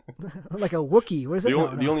 Like a Wookiee. What is it?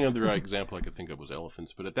 The only other example I could think of was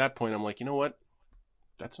elephants. But at that point, I'm like, you know what?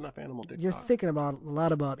 That's enough animal dick. You're thinking a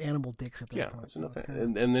lot about animal dicks at that point. Yeah, that's enough.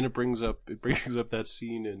 And then it brings up that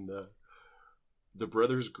scene in the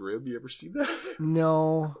Brothers Grimm. You ever see that?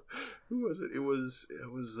 No. Who was it? It was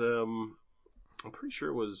I'm pretty sure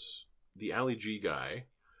it was the Ali G guy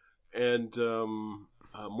and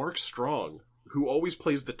Mark Strong, who always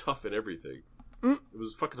plays the tough in everything. It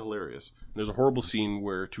was fucking hilarious. And there's a horrible scene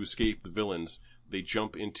where, to escape the villains, they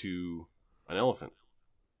jump into an elephant.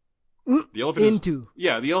 The elephant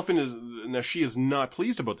the elephant is, now she is not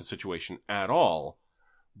pleased about the situation at all,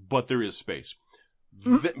 but there is space.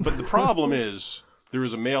 But the problem is, there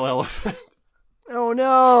is a male elephant. Oh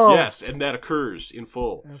no! Yes, and that occurs in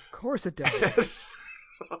full. Of course it does.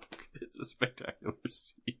 It's a spectacular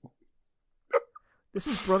scene. This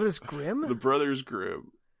is Brothers Grimm? The Brothers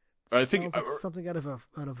Grimm. I think like something out of a.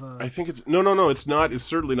 I think it's no. It's not. It's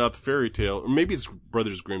certainly not the fairy tale. Or maybe it's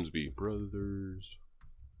Brothers Grimsby. Brothers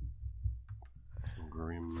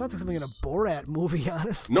Grimm. Sounds like something in a Borat movie,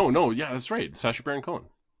 honestly. No, yeah, that's right. Sacha Baron Cohen.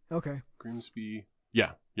 Okay. Grimsby.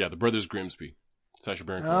 Yeah, the brothers Grimsby. Sacha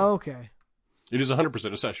Baron Cohen. Okay. It is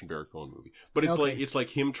 100% a Sacha Baron Cohen movie, but it's Okay. like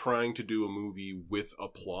him trying to do a movie with a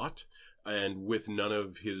plot and with none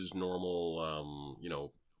of his normal,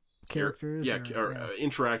 Characters.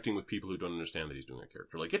 interacting with people who don't understand that he's doing a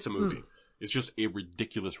character. Like, it's a movie. It's just a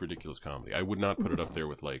ridiculous comedy. I would not put it up there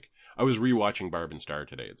with, like, I was rewatching Barb and Star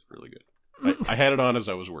today. It's really good. I had it on as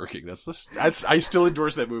I was working. I still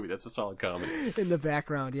endorse that movie. That's a solid comedy. In the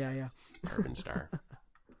background, yeah. Barb and Star.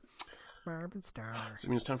 Barb and Star. Does it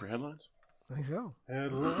mean it's time for headlines? I think so.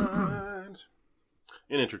 Headlines.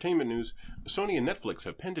 In entertainment news, Sony and Netflix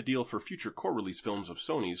have penned a deal for future core-release films of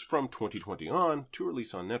Sony's from 2020 on to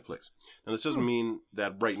release on Netflix. Now, this doesn't mean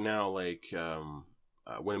that right now, like,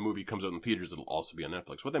 when a movie comes out in theaters, it'll also be on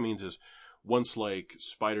Netflix. What that means is, once, like,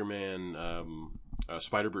 Spider-Man,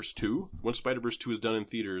 Spider-Verse 2, once Spider-Verse 2 is done in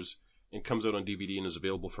theaters and comes out on DVD and is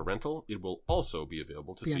available for rental, it will also be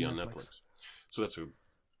available to see on Netflix. So it's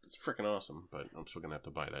freaking awesome, but I'm still going to have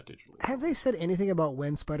to buy that digitally. Have they said anything about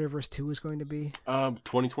when Spider-Verse 2 is going to be?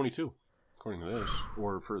 2022, according to this,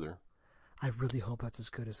 or further. I really hope that's as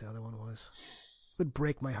good as the other one was. It would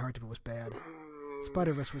break my heart if it was bad.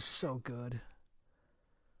 Spider-Verse was so good.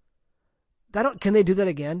 Can they do that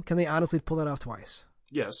again? Can they honestly pull that off twice?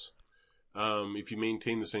 Yes. If you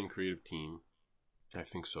maintain the same creative team, I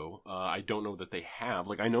think so. I don't know that they have.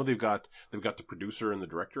 Like, I know they've got the producer and the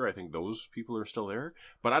director. I think those people are still there.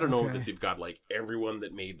 But I don't know that they've got, like, everyone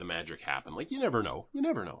that made the magic happen. Like, you never know.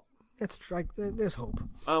 It's like, there's hope.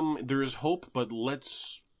 There is hope, but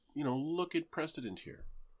let's, look at precedent here.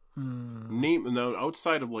 Hmm. Now,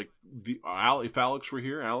 outside of, like, if Alex were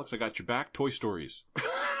here, Alex, I got your back. Toy Stories.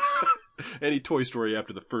 Any Toy Story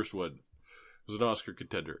after the first one was an Oscar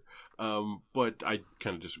contender. But I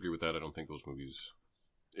kind of disagree with that. I don't think those movies...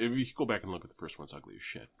 If you go back and look at the first one, it's ugly as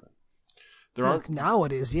shit. But there aren't... Now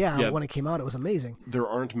it is, yeah. When it came out, it was amazing. There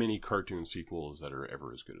aren't many cartoon sequels that are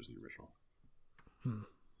ever as good as the original.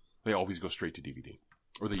 They always go straight to DVD.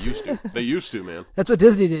 Or they used to. They used to, man. That's what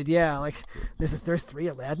Disney did, yeah. Like, there's 3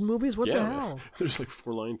 Aladdin movies? What the hell? There's like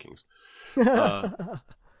 4 Lion Kings.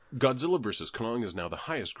 Godzilla vs. Kong is now the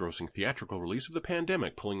highest-grossing theatrical release of the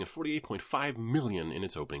pandemic, pulling in $48.5 million in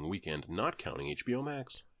its opening weekend, not counting HBO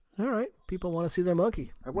Max. All right, people want to see their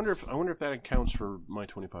monkey. I wonder if that accounts for my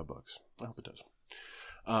 $25. I hope it does.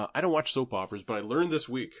 I don't watch soap operas, but I learned this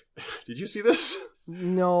week. Did you see this?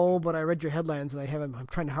 No, but I read your headlines and I'm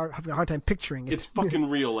having a hard time picturing it. It's fucking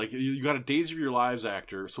real. Like, you got a Days of Your Lives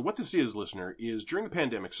actor. So what this is, listener, is during the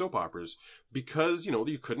pandemic, soap operas, because,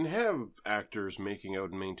 you couldn't have actors making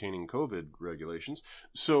out and maintaining COVID regulations.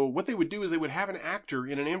 So what they would do is they would have an actor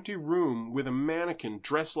in an empty room with a mannequin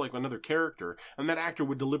dressed like another character, and that actor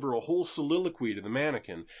would deliver a whole soliloquy to the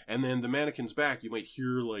mannequin, and then the mannequin's back, you might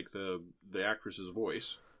hear, like, the actress's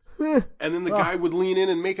voice. And then the guy would lean in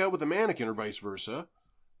and make out with the mannequin or vice versa.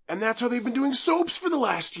 And that's how they've been doing soaps for the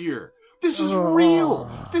last year. This is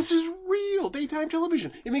real. This is real daytime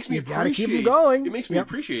television. It makes me appreciate. Keep them going. It makes me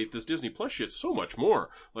appreciate this Disney Plus shit so much more.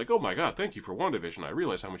 Like, oh my god, thank you for WandaVision. I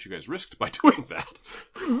realize how much you guys risked by doing that.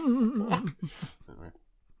 Anyway.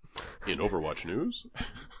 In Overwatch news.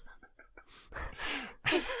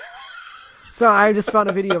 So I just found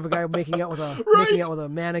a video of a guy making out with a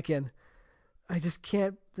mannequin. I just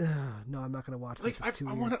can't. No, I'm not going to watch this.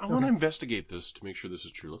 I want to investigate this to make sure this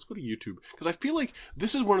is true. Let's go to YouTube because I feel like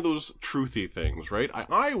this is one of those truthy things, right?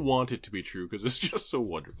 I want it to be true because it's just so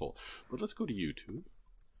wonderful. But let's go to YouTube.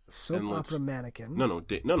 Soap opera mannequin. No.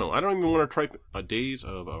 I don't even want to type Days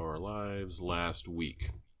of Our Lives last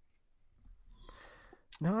week.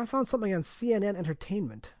 No, I found something on CNN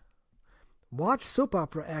Entertainment. Watch soap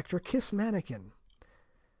opera actor kiss mannequin.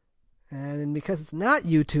 And because it's not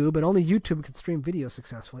YouTube, and only YouTube can stream video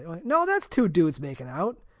successfully. No, that's 2 dudes making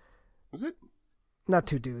out. Is it? Not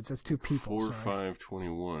 2 dudes, that's 2 people.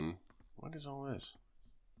 4/5/21. What is all this?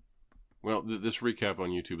 Well, this recap on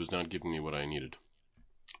YouTube is not giving me what I needed.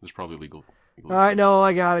 It's probably legal. All right, no,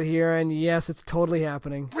 I got it here, and yes, it's totally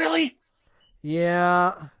happening. Really?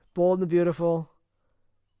 Yeah, Bold and the Beautiful.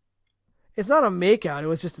 It's not a makeout, it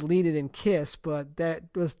was just a lean-in kiss, but that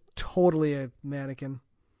was totally a mannequin.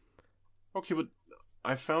 Okay, but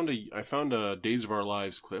I found a Days of Our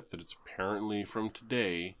Lives clip that it's apparently from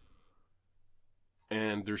today,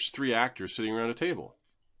 and there's 3 actors sitting around a table.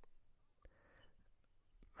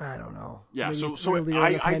 I don't know. Yeah, Maybe so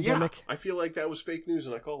I feel like that was fake news,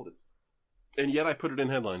 and I called it, and yet I put it in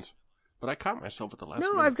headlines. But I caught myself at the last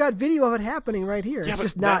minute. I've got video of it happening right here. Yeah, it's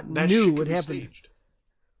just not new. It happened. Staged.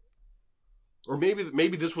 Or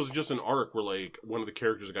maybe this was just an arc where, like, one of the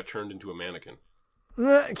characters got turned into a mannequin.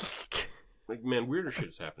 Like, man, weirder shit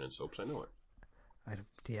is happening in soaps. I know it. I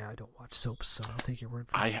don't watch soaps, so I'll take your word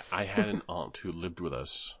for it. I had an aunt who lived with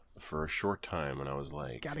us for a short time when I was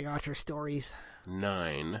like Gotta watch her stories.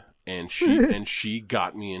 9, and she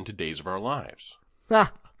got me into Days of Our Lives.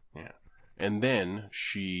 Ah. Yeah. And then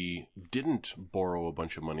she didn't borrow a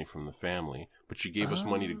bunch of money from the family, but she gave us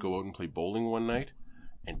money to go out and play bowling one night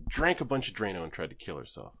and drank a bunch of Drano and tried to kill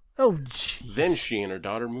herself. Oh, jeez. Then she and her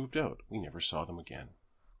daughter moved out. We never saw them again.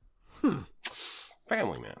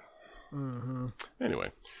 Family man. Mm-hmm.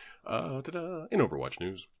 Anyway, in Overwatch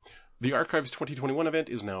news, the Archives 2021 event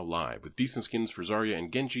is now live with decent skins for Zarya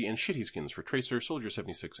and Genji and shitty skins for Tracer, Soldier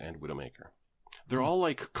 76, and Widowmaker. They're all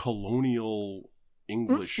like colonial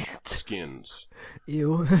English skins.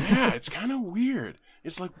 Ew. Yeah, it's kind of weird.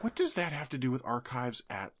 It's like, what does that have to do with Archives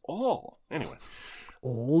at all? Anyway.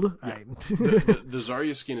 Old. Yeah. The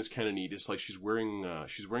Zarya skin is kind of neat. It's like she's wearing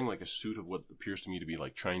like a suit of what appears to me to be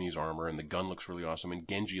like Chinese armor, and the gun looks really awesome. And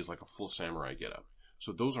Genji is like a full samurai getup,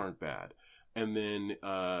 so those aren't bad. And then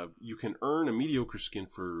you can earn a mediocre skin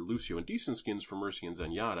for Lucio and decent skins for Mercy and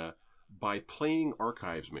Zenyatta by playing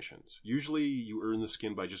Archives missions. Usually, you earn the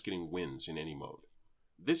skin by just getting wins in any mode.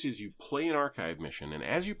 This is you play an Archive mission, and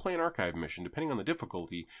as you play an Archive mission, depending on the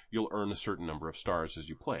difficulty, you'll earn a certain number of stars as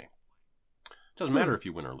you play. Doesn't matter if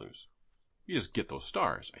you win or lose. You just get those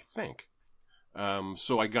stars, I think.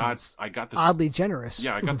 So I got this oddly generous.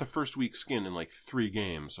 Yeah, I got the first week skin in like 3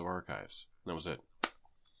 games of Archives. That was it.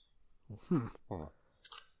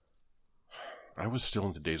 I was still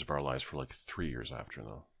into Days of Our Lives for like 3 years after,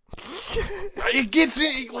 though. It gets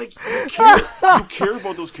it, like, you care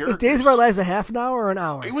about those characters. Is Days of Our Lives a half an hour or an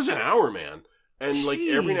hour? It was an hour, man. And like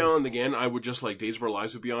every now and again, I would just like Days of Our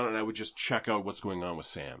Lives would be on, and I would just check out what's going on with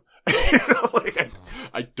Sam.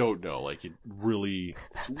 I don't know. Like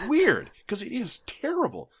it's weird because it is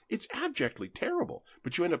terrible. It's abjectly terrible,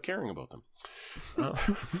 but you end up caring about them.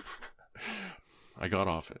 I got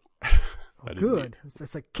off it. Good.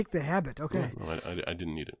 It's like kick the habit. Okay. No, I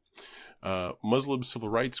didn't need it. Muslim civil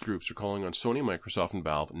rights groups are calling on Sony, Microsoft, and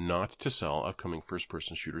Valve not to sell upcoming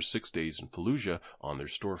first-person shooter 6 Days in Fallujah on their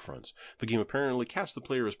storefronts. The game apparently cast the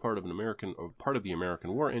player as part of the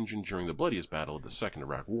American war engine during the bloodiest battle of the Second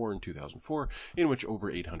Iraq War in 2004, in which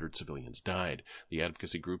over 800 civilians died. The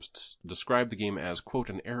advocacy groups described the game as, quote,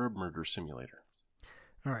 an Arab murder simulator.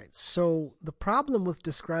 All right, so the problem with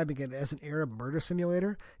describing it as an Arab murder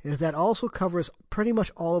simulator is that also covers pretty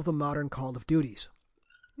much all of the modern Call of Duties.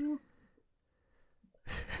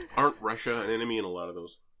 Aren't Russia an enemy in a lot of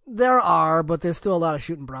those? There are, but there's still a lot of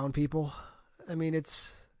shooting brown people. I mean,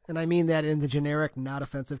 and I mean that in the generic, not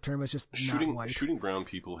offensive term. It's just not white. Shooting brown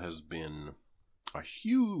people has been a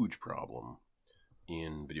huge problem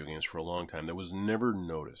in video games for a long time that was never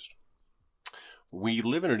noticed. We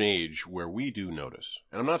live in an age where we do notice.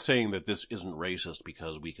 And I'm not saying that this isn't racist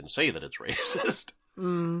because we can say that it's racist.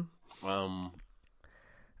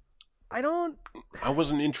 I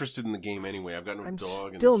wasn't interested in the game anyway. I've got no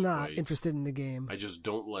dog. I'm still not interested in the game. I just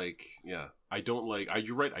don't like, you're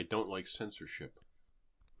right, I don't like censorship.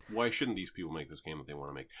 Why shouldn't these people make this game that they want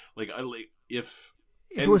to make? If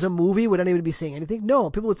it was a movie, would anyone be saying anything? No,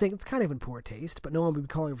 people would say it's kind of in poor taste, but no one would be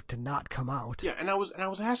calling it to not come out. Yeah, and I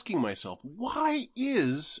was asking myself, why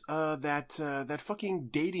is that fucking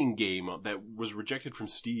dating game that was rejected from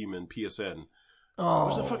Steam and PSN? Oh, what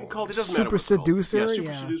was it fucking called? It doesn't matter. Super Seducer? Yeah,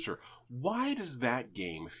 Super Seducer. Why does that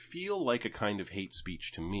game feel like a kind of hate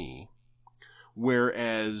speech to me,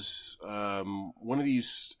 whereas one of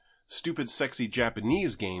these stupid, sexy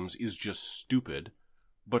Japanese games is just stupid,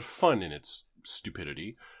 but fun in its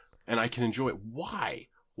stupidity, and I can enjoy it? Why?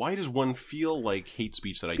 Why does one feel like hate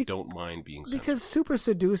speech that I don't mind being censored? Because Super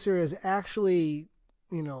Seducer is actually,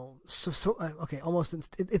 almost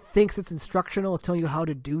it thinks it's instructional. It's telling you how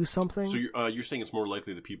to do something. So you're saying it's more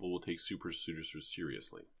likely that people will take Super Seducer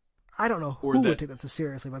seriously? I don't know who would take that so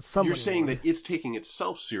seriously, but somebody You're saying would. that it's taking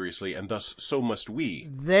itself seriously, and thus so must we.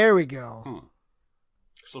 There we go.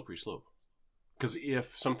 Slippery slope. Because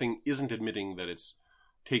if something isn't admitting that it's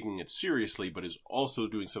taking it seriously, but is also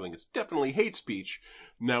doing something that's definitely hate speech,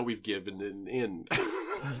 now we've given an in.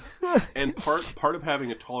 And part of having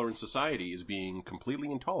a tolerant society is being completely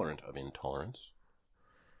intolerant of intolerance,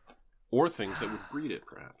 or things that would breed it,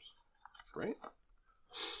 perhaps. Right?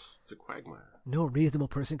 It's a quagmire. No reasonable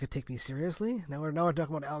person could take me seriously. Now we're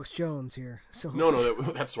talking about Alex Jones here. So no,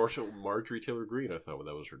 that's Marjorie Taylor Greene. I thought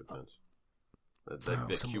that was her defense. That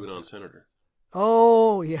QAnon senator.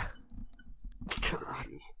 Oh yeah. God.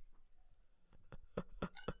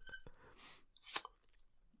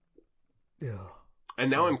 Yeah.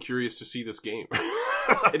 And now I'm curious to see this game.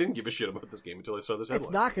 I didn't give a shit about this game until I saw this headline.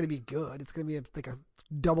 It's not going to be good. It's going to be like a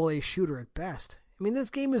AA shooter at best. I mean, this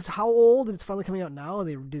game is how old? It's finally coming out now.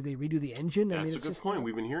 Did they redo the engine? That's a good point.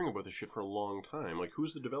 We've been hearing about this shit for a long time. Like,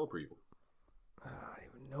 who's the developer even? I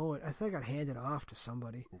don't even know it. I think I got handed off to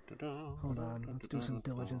somebody. Hold on. Let's do some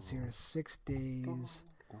diligence here. 6 days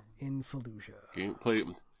in Fallujah.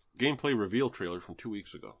 Gameplay reveal trailer from 2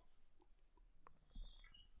 weeks ago.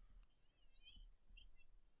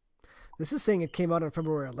 This is saying it came out on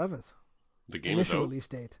February 11th. The game initial is out? Release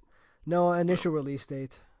date. No, initial release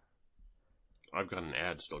date. I've got an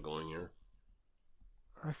ad still going here.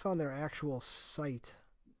 I found their actual site.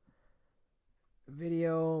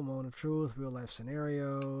 Video, moment of truth, real life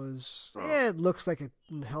scenarios. Oh. Yeah, it looks like a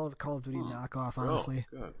hell of a Call of Duty knockoff, honestly.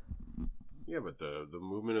 Oh, God. Yeah, but the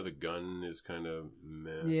movement of the gun is kind of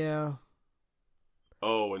meh. Yeah.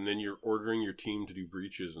 Oh, and then you're ordering your team to do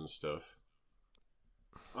breaches and stuff.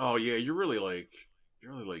 Oh yeah, you're really like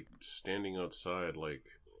standing outside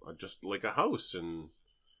just like a house in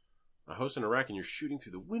Iraq, and you're shooting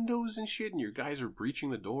through the windows and shit, and your guys are breaching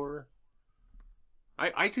the door.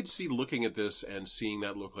 I could see looking at this and seeing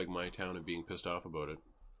that look like my town and being pissed off about it.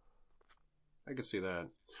 I could see that.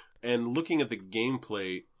 And looking at the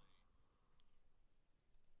gameplay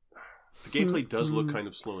does look kind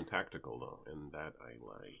of slow and tactical though, and that I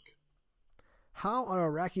like. How are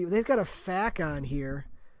Iraqi? They've got a FAQ on here.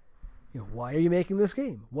 Why are you making this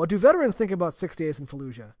game? What do veterans think about 6 Days in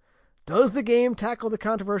Fallujah? Does the game tackle the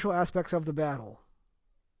controversial aspects of the battle?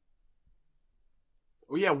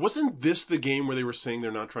 Oh yeah, wasn't this the game where they were saying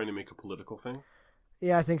they're not trying to make a political thing?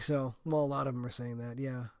 Yeah, I think so. Well, a lot of them are saying that,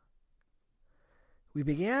 yeah. We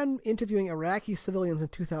began interviewing Iraqi civilians in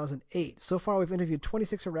 2008. So far, we've interviewed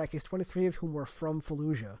 26 Iraqis, 23 of whom were from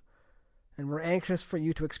Fallujah. And we're anxious for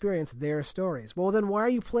you to experience their stories. Well, then why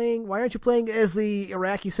aren't you playing as the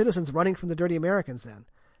Iraqi citizens running from the dirty Americans then?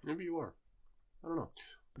 Maybe you are. I don't know.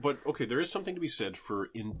 But, okay, there is something to be said for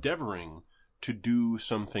endeavoring to do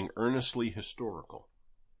something earnestly historical.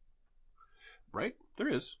 Right? There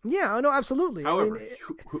is. Yeah, no, absolutely. However,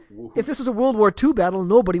 if this was a World War II battle,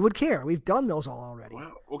 nobody would care. We've done those all already.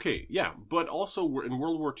 Well, okay, yeah. But also, in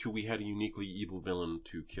World War II, we had a uniquely evil villain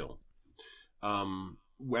to kill.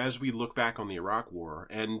 As we look back on the Iraq War,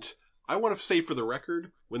 and I want to say for the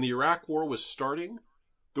record, when the Iraq War was starting,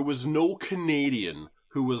 there was no Canadian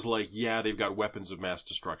who was like, yeah, they've got weapons of mass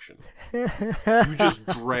destruction. You just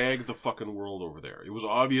dragged the fucking world over there. It was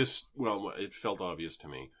obvious, well, it felt obvious to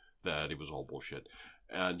me that it was all bullshit,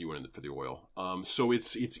 and you went in for the oil. So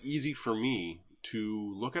it's easy for me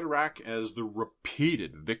to look at Iraq as the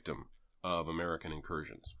repeated victim of American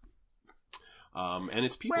incursions. And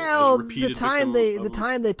it's people. Well, the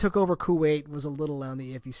time they took over Kuwait was a little on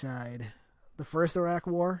the iffy side. The first Iraq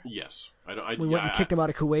War. Yes, we went and kicked them out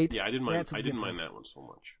of Kuwait. Yeah, I didn't mind. I didn't mind that one so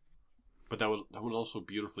much. But that was also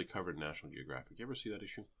beautifully covered in National Geographic. You ever see that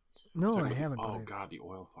issue? No, I haven't. Oh God, the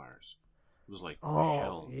oil fires. It was like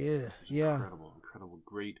hell. Yeah, it was incredible,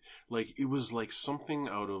 great. Like it was like something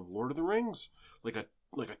out of Lord of the Rings, like a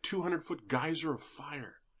 200-foot geyser of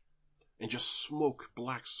fire, and just smoke,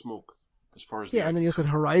 black smoke. As far as and then you look at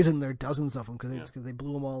the horizon, there are dozens of them because they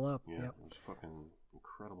blew them all up. Yeah, it was fucking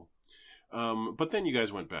incredible. But then you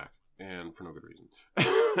guys went back, and for no good reason,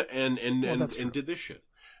 and did this shit,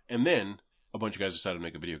 and then a bunch of guys decided to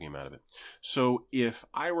make a video game out of it. So if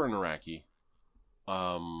I were an Iraqi,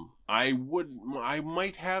 I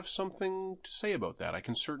might have something to say about that. I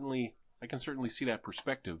can certainly see that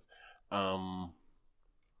perspective.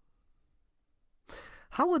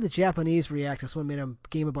 How would the Japanese react if someone made a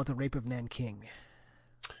game about the rape of Nanking?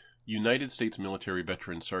 United States military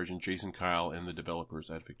veteran Sergeant Jason Kyle and the developers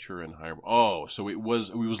at Victoria and Higher. Oh, so it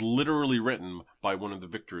was literally written by one of the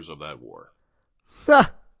victors of that war.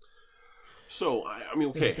 So, I mean,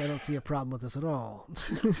 okay. I don't see a problem with this at all.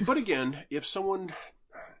 But again,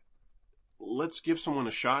 let's give someone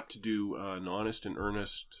a shot to do an honest and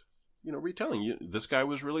earnest, retelling. This guy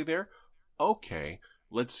was really there? Okay.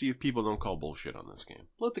 Let's see if people don't call bullshit on this game.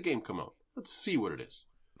 Let the game come out. Let's see what it is.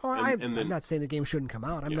 Oh, I'm not saying the game shouldn't come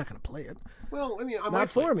out. I'm not going to play it. Well, I mean, it's not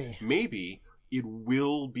for me. Maybe it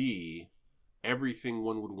will be everything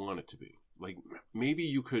one would want it to be. Like maybe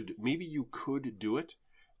you could do it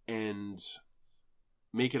and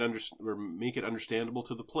make it understandable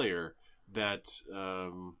to the player that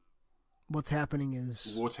what's happening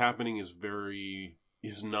is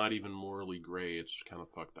not even morally gray. It's kind of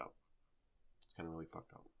fucked up. Kind of really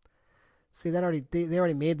fucked up. See, they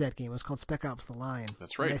already made that game. It was called Spec Ops: The Line.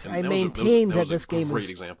 That's right. I maintained that this game was a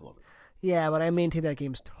great example of it. Yeah, but I maintain that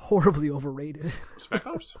game's horribly overrated. Spec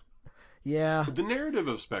Ops? Yeah. The narrative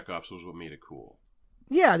of Spec Ops was what made it cool.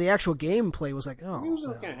 Yeah, the actual gameplay was like, oh. It was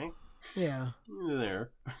well, okay. yeah.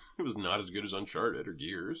 There. It was not as good as Uncharted or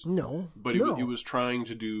Gears. No. But no. it was trying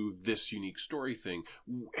to do this unique story thing.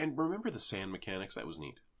 And remember the sand mechanics? That was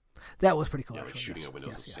neat. That was pretty cool. Yeah, like actually. shooting Yes. out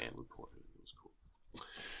windows Yes, and yeah. sand would pour. It was cool.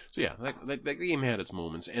 So yeah, that game had its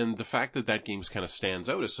moments. And the fact that game kind of stands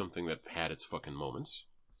out as something that had its fucking moments.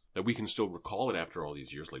 That we can still recall it after all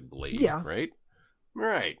these years, like Blade, Yeah. right?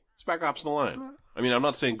 Right. Spec Ops The Line. I mean, I'm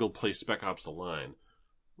not saying go play Spec Ops The Line.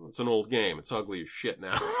 It's an old game. It's ugly as shit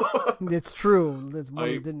now. It's true. That's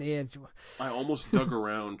one that didn't age. I almost dug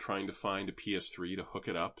around trying to find a PS3 to hook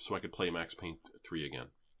it up so I could play Max Payne 3 again.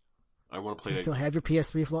 I want to play. Do you still have your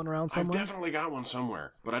PS3 floating around somewhere? I've definitely got one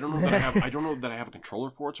somewhere, but I don't know that I have. I don't know that I have a controller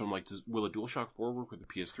for it. So I'm like, will a DualShock 4 work with the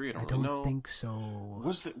PS3? I don't know. Think so.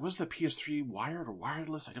 Was the PS3 wired or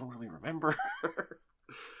wireless? I don't really remember.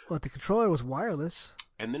 Well, the controller was wireless.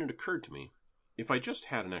 And then it occurred to me, if I just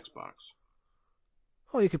had an Xbox.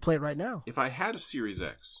 Oh, you could play it right now. If I had a Series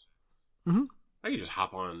X, I could just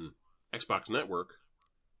hop on Xbox Network,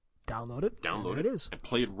 download it. Download it is. and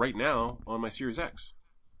play it right now on my Series X.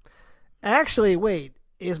 Actually, wait.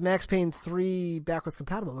 Is Max Payne 3 backwards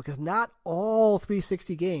compatible? Because not all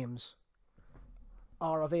 360 games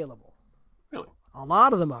are available. Really? A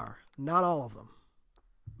lot of them are. Not all of them.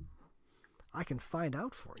 I can find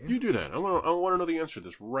out for you. You do that. I want to know the answer to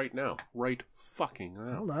this right now. Right fucking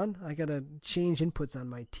now. Hold on. I got to change inputs on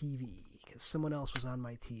my TV because someone else was on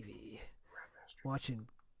my TV watching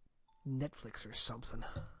Netflix or something.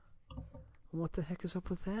 What the heck is up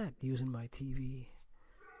with that? Using my TV.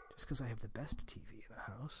 Just because I have the best TV in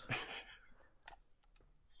the house.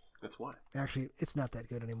 That's why. Actually, it's not that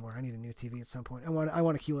good anymore. I need a new TV at some point. I want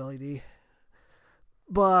a QLED.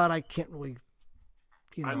 But I can't really...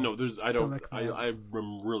 I'm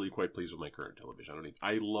really quite pleased with my current television.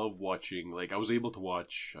 I love watching, like, I was able to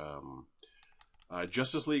watch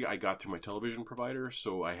Justice League. I got through my television provider,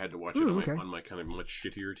 so I had to watch it on my kind of much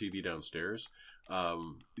shittier TV downstairs.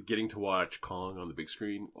 Getting to watch Kong on the big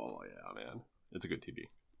screen, oh yeah, man, it's a good TV.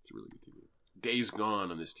 It's a really good TV. Days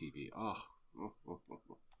Gone on this TV. Oh.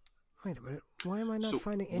 Wait a minute. Why am I not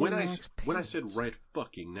finding any when Max Payne? When I said right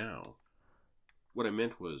fucking now, what I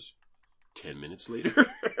meant was 10 minutes later.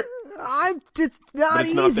 It's not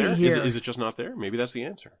easy not there? here. Is it just not there? Maybe that's the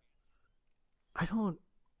answer. I don't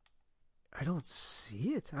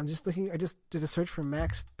see it. I'm just looking. I just did a search for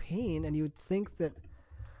Max Payne, and you would think that.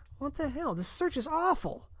 What the hell? This search is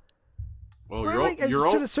awful. Well, I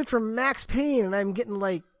just search for Max Payne, and I'm getting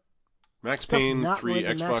like Max Payne 3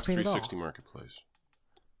 Max Xbox Payne 360 Marketplace.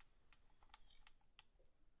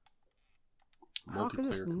 How can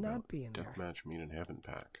this not be in there? Deathmatch Meat in Heaven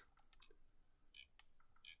pack.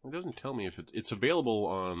 It doesn't tell me if it's available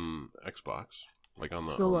on Xbox, like on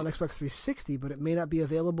it's available on Xbox 360, but it may not be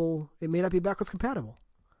available. It may not be backwards compatible.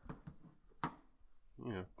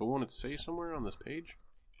 Yeah, but won't it say somewhere on this page?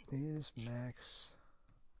 Is Max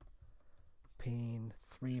Payne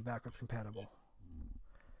 3 backwards compatible?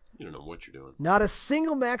 You don't know what you're doing. Not a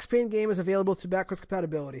single Max Payne game is available through backwards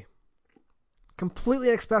compatibility. Completely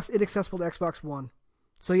inaccessible to Xbox One.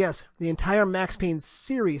 So yes, the entire Max Payne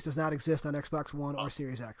series does not exist on Xbox One or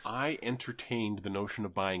Series X. I entertained the notion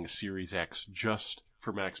of buying a Series X just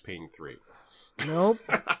for Max Payne 3. Nope.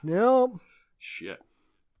 Nope. Shit.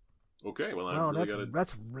 Okay, well,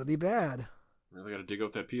 that's really bad. Really got to dig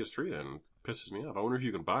out that PS3 then. Pisses me off. I wonder if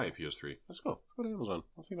you can buy a PS3. Let's go. Let's go to Amazon.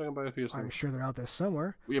 Let's see if I can buy a PS3. I'm sure they're out there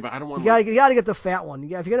somewhere. Yeah, but I don't want. You gotta get the fat one. If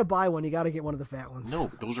you're gonna buy one, you gotta get one of the fat ones.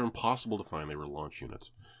 No, those are impossible to find. They were launch units.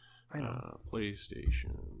 I know.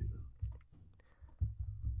 PlayStation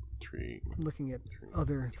 3. I'm looking at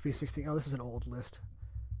other 360. Oh, this is an old list.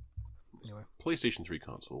 Anyway. PlayStation 3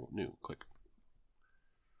 console. New. Click.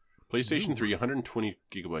 PlayStation 3 120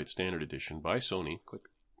 gigabyte standard edition by Sony. Click.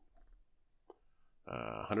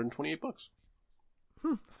 $128.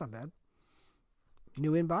 That's not bad.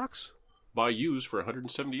 New inbox. Buy used for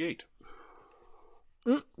 $178.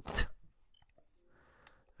 That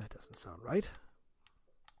doesn't sound right.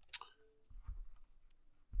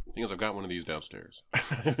 Thing is, I've got one of these downstairs.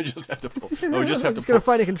 I just have to. I'm just gonna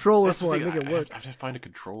find a controller for it. Make it work. I have to find a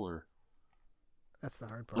controller. That's the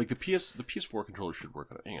hard part. Like the PS4 controller should work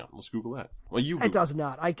on it. Hang on, let's Google that. Well, it does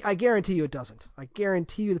not. I guarantee you it doesn't. I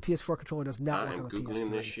guarantee you the PS4 controller does not work on the PS3. I'm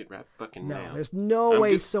Googling this shit right fucking now. No, there's no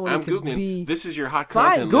way Sony can be... This is your hot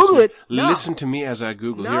content. Fine, Google it. No. Listen to me as I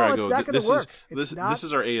Google. No, Here I go. It's not going to work. This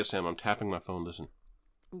is our ASM. I'm tapping my phone. Listen.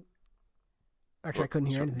 Actually, I couldn't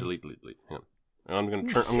hear anything. Delete. Hang on. I'm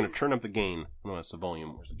gonna turn up the gain. No, that's the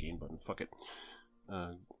volume. Where's the gain button? Fuck it.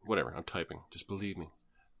 Whatever. I'm typing. Just believe me.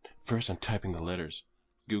 First, I'm typing the letters.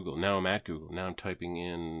 Google. Now I'm at Google. Now I'm typing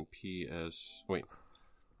in PS. Wait.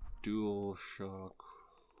 DualShock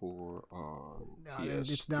 4 on PS3?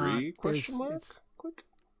 It's not. Question mark? Click.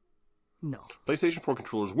 No. PlayStation 4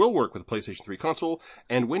 controllers will work with a PlayStation 3 console,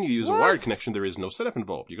 and when you use a wired connection, there is no setup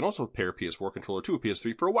involved. You can also pair a PS4 controller to a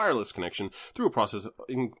PS3 for a wireless connection through a process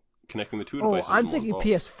in connecting the two devices. Oh, I'm thinking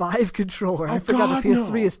PS5 controller. I forgot the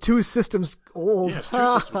PS3 is 2 systems old. Yeah, it's 2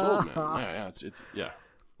 systems old, man. Yeah.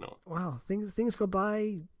 No. Wow, things go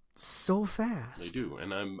by so fast. They do,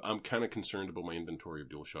 and I'm kind of concerned about my inventory of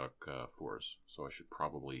DualShock 4s, so I should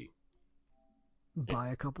probably buy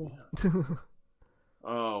a couple. Yeah.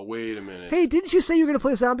 Oh, wait a minute. Hey, didn't you say you were going to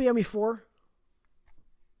play Zombie Army 4?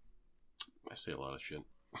 I say a lot of shit.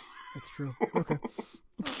 That's true. Okay.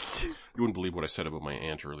 You wouldn't believe what I said about my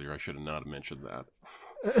aunt earlier. I should have not mentioned that.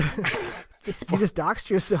 You just doxed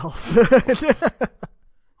yourself.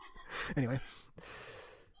 Anyway.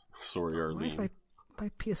 Sorry, Arlene. Why is my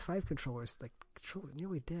PS5 controllers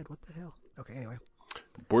nearly dead? What the hell? Okay, anyway.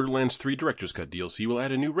 Borderlands 3 Director's Cut DLC will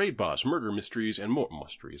add a new raid boss, murder mysteries, and more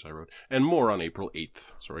and more on April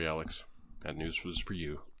 8th. Sorry, Alex. That news was for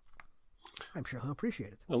you. I'm sure he'll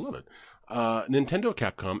appreciate it. I love it. Nintendo,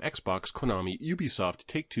 Capcom, Xbox, Konami, Ubisoft,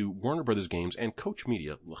 Take-Two, Warner Brothers Games, and Koch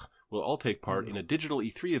Media will all take part in a digital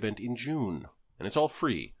E3 event in June. And it's all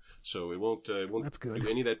free. So it won't That's good. do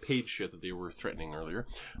any of that paid shit that they were threatening earlier.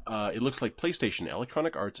 It looks like PlayStation,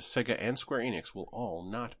 Electronic Arts, Sega, and Square Enix will all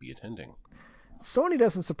not be attending. Sony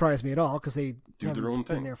doesn't surprise me at all because they do their own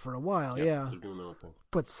thing. Been there for a while. Yeah, they're doing their own thing.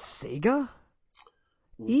 But Sega,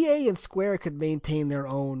 EA, and Square could maintain their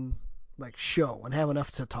own show and have enough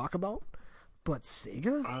to talk about. But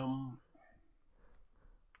Sega,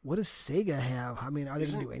 what does Sega have? I mean, are they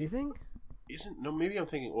going to do anything? Maybe I'm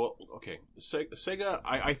thinking, well, okay, Sega,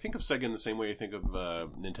 I think of Sega in the same way I think of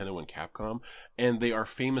Nintendo and Capcom, and they are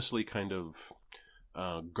famously kind of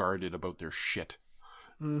guarded about their shit.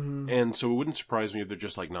 Mm-hmm. And so it wouldn't surprise me if they're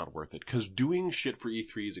just not worth it, because doing shit for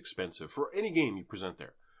E3 is expensive for any game you present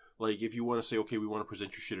there. Like, if you want to say, okay, we want to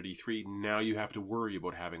present your shit at E3, now you have to worry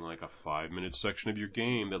about having a 5-minute section of your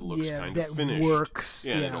game that looks kind of finished. Works.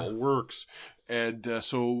 Yeah, it all works. And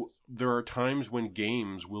so there are times when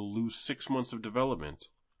games will lose 6 months of development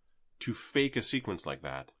to fake a sequence like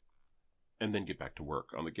that and then get back to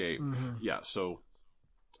work on the game. Mm-hmm. Yeah, so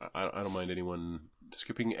I don't mind anyone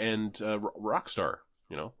skipping. And Rockstar,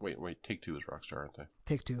 wait, Take-Two is Rockstar, aren't they?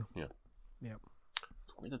 Take-Two. Yeah. Yep.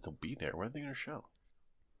 It's weird that they'll be there. What are they going to show?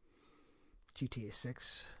 GTA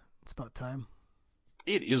 6. It's about time.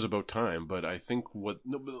 It is about time, but I think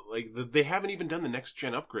they haven't even done the next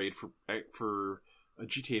gen upgrade for a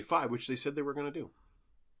GTA 5, which they said they were going to do.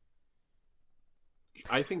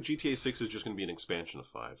 I think GTA 6 is just going to be an expansion of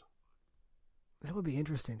 5. That would be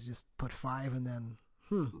interesting to just put 5 and then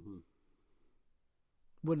Mm-hmm.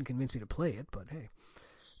 Wouldn't convince me to play it, but hey.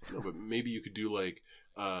 No, but maybe you could do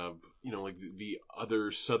the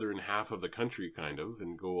other southern half of the country, kind of,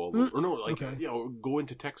 and go all go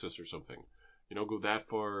into Texas or something. Go that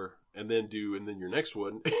far, and then your next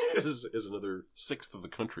one is another sixth of the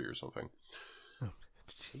country or something. Oh,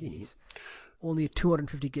 jeez. Only a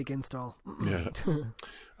 250 gig install. Yeah.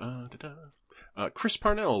 Chris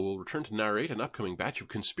Parnell will return to narrate an upcoming batch of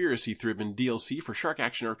conspiracy-driven DLC for Shark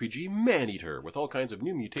Action RPG Maneater, with all kinds of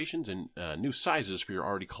new mutations and new sizes for your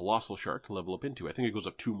already colossal shark to level up into. I think it goes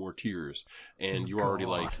up 2 more tiers, and you were already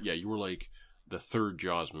you were like the third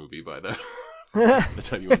Jaws movie by the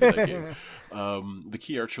time you went to that game. The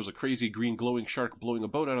key art shows a crazy green glowing shark blowing a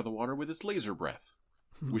boat out of the water with its laser breath.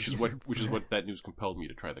 Which is what that news compelled me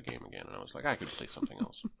to try the game again, and I was like, I could play something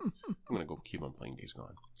else. I'm gonna go keep on playing Days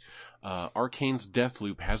Gone. Arcane's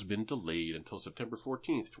Deathloop has been delayed until September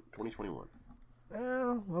 14th, 2021.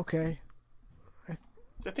 Oh, okay.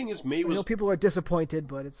 The thing is, May was. I know people are disappointed,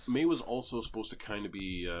 but it's. May was also supposed to kind of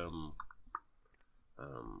be.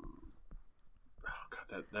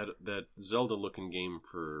 That Zelda-looking game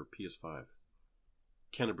for PS5.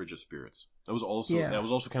 Kenna Bridge of Spirits. That was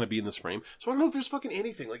also kind of be in this frame. So I don't know if there's fucking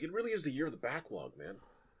anything. It really is the year of the backlog, man.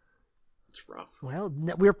 It's rough. Well,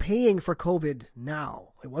 we're paying for COVID now.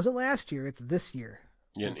 It wasn't last year. It's this year.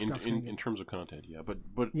 Yeah, in terms of content, yeah. But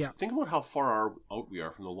think about how far out we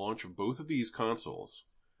are from the launch of both of these consoles.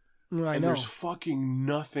 I know. There's fucking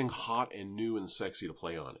nothing hot and new and sexy to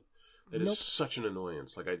play on it. It is such an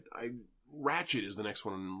annoyance. Ratchet is the next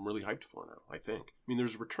one I'm really hyped for now, I think. I mean,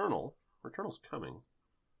 there's Returnal. Returnal's coming.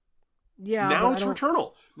 Yeah. Now it's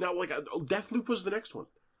Returnal. Now, Deathloop was the next one.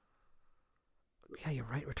 Yeah, you're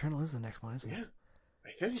right. Returnal is the next one, isn't it? Yeah,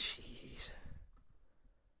 I think. Jeez.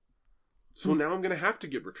 So now I'm going to have to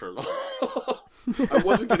get Returnal. I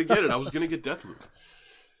wasn't going to get it. I was going to get Deathloop.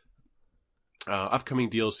 Upcoming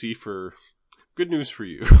DLC for... Good news for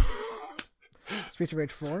you. Streets of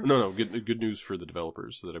Rage 4? No. Good news for the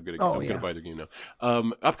developers that I'm gonna buy their game now.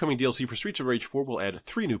 Upcoming DLC for Streets of Rage 4 will add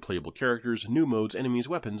 3 new playable characters, new modes, enemies,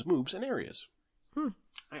 weapons, moves, and areas. Did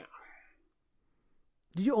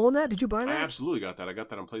you own that? Did you buy that? I absolutely got that. I got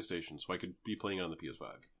that on PlayStation, so I could be playing it on the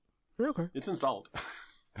PS5. Okay. It's installed.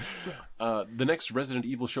 The next Resident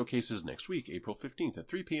Evil showcase is next week, April 15th at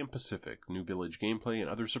 3 p.m. Pacific. New village gameplay and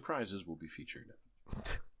other surprises will be featured.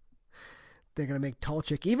 They're going to make Tall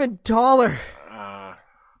Chick even taller.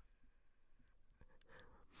 I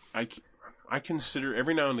consider,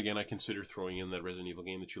 every now and again, I consider throwing in that Resident Evil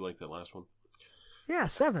game that you liked, that last one. Yeah,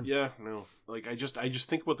 7. Yeah, no. Like, I just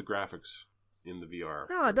think about the graphics in the VR.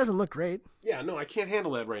 No, it doesn't look great. Yeah, no, I can't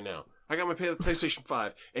handle that right now. I got my PlayStation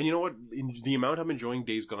 5, and you know what? The amount I'm enjoying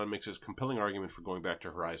Days Gone makes a compelling argument for going back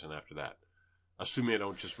to Horizon after that. Assuming I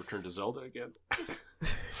don't just return to Zelda again.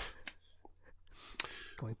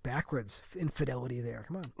 Going backwards. Infidelity there.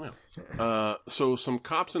 Come on. Yeah. So some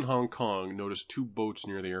cops in Hong Kong noticed 2 boats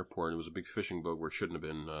near the airport. It was a big fishing boat where it shouldn't have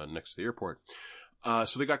been next to the airport.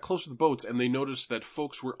 So they got close to the boats, and they noticed that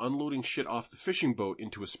folks were unloading shit off the fishing boat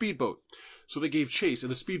into a speedboat. So they gave chase,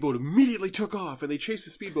 and the speedboat immediately took off, and they chased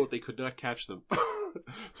the speedboat. They could not catch them.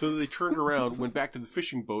 So they turned around, went back to the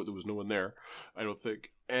fishing boat. There was no one there, I don't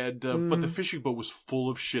think. And but the fishing boat was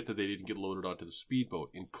full of shit that they didn't get loaded onto the speedboat,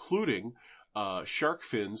 including shark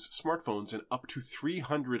fins, smartphones, and up to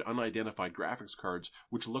 300 unidentified graphics cards,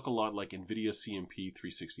 which look a lot like NVIDIA CMP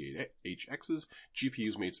 368HX's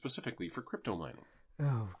GPUs made specifically for crypto mining.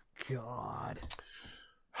 Oh, God.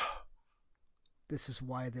 This is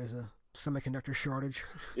why there's a semiconductor shortage.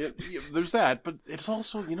 Yeah, there's that, but it's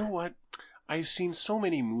also, you know what? I've seen so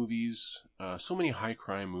many movies, so many high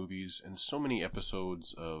crime movies, and so many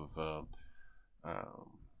episodes of, what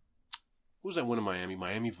was that one in Miami?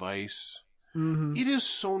 Miami Vice. Mm-hmm. It is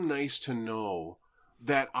so nice to know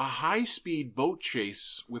that a high-speed boat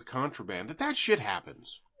chase with contraband, that shit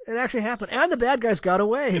happens. It actually happened, and the bad guys got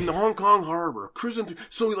away. In the Hong Kong harbor, cruising through,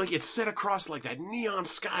 so like it's set across like that neon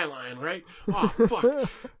skyline, right? Oh, fuck.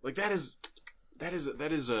 Like that is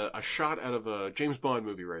a shot out of a James Bond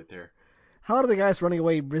movie right there. How do the guys running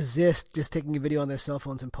away resist just taking a video on their cell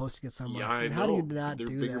phones and posting it somewhere? Yeah, I know. How do you not They're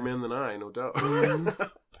do bigger that? men than I, no doubt.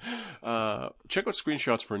 Check out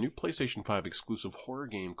screenshots for a new PlayStation 5 exclusive horror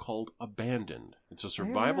game called Abandoned. It's a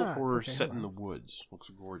survival horror set in the woods. Looks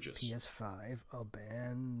gorgeous. PS5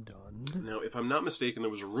 Abandoned. Now, if I'm not mistaken, there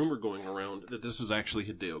was a rumor going around that this is actually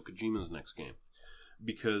Hideo Kojima's next game,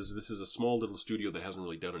 because this is a small little studio that hasn't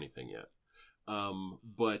really done anything yet.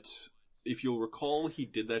 But if you'll recall, he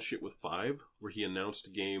did that shit with 5, where he announced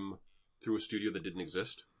a game through a studio that didn't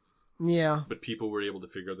exist. Yeah. But people were able to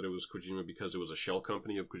figure out that it was Kojima because it was a shell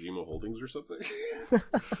company of Kojima Holdings or something.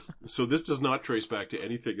 So this does not trace back to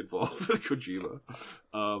anything involved with Kojima.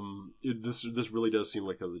 This really does seem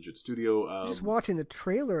like a legit studio. Just watching the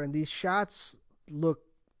trailer, and these shots look,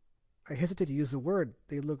 I hesitate to use the word,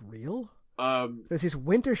 they look real. There's these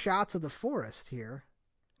winter shots of the forest here.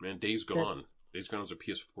 Man, Days Gone. Days Gone was a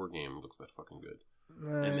PS4 game. It looks that fucking good.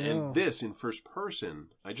 And this in first person,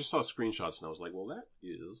 I just saw screenshots and I was like, well, that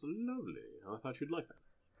is lovely. I thought you'd like that.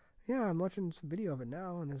 Yeah, I'm watching some video of it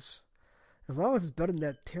now, and as long as it's better than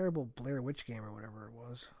that terrible Blair Witch game or whatever it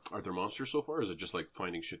was. Are there monsters so far, or is it just like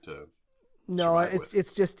finding shit to No,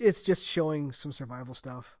 it's just showing some survival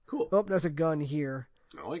stuff. Cool. Oh, there's a gun here.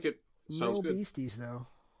 I like it. Sounds no good. beasties though.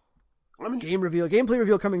 Gameplay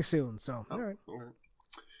reveal coming soon. So all right.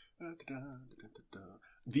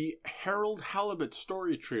 The Harold Halibut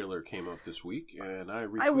story trailer came out this week, and I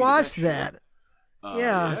watched that.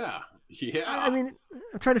 Yeah. I mean,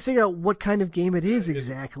 I'm trying to figure out what kind of game it is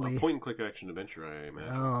exactly. A point-and-click action adventure, I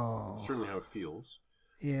imagine. Oh. Certainly how it feels.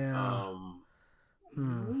 Yeah.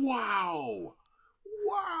 Wow.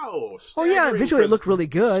 Oh yeah, visually it looked really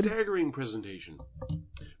good. Staggering presentation.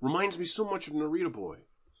 Reminds me so much of Narita Boy.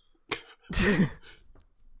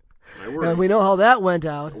 We know how that went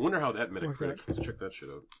out. I wonder how that Metacritic. Let's check that shit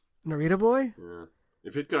out. Narita Boy? Yeah.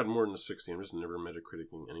 If it got more than a 60, I'm just never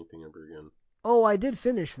Metacriticing anything ever again. Oh, I did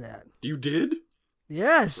finish that. You did?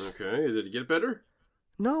 Yes. Okay. Did it get better?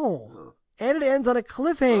 No. Oh. And it ends on a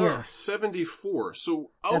cliffhanger. 74.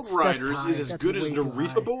 So Outriders is as good as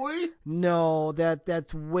Narita Boy? No,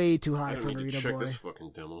 that's way too high for Narita Boy. Check this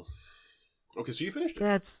fucking demo. Okay, so you finished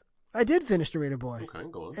it. I did finish Narita Boy. Okay,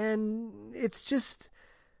 go on. And it's just,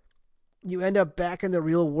 you end up back in the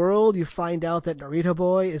real world. You find out that Narita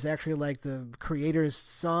Boy is actually like the creator's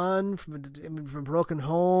son from a broken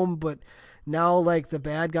home, but now like the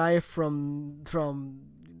bad guy from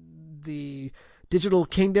the digital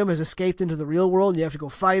kingdom has escaped into the real world and you have to go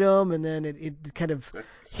fight them, and then it kind of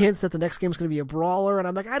hints that the next game is going to be a brawler, and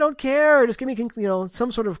I'm like, I don't care, just give me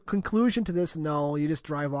some sort of conclusion to this. No, you just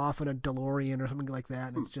drive off in a DeLorean or something like that,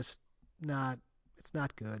 and it's just not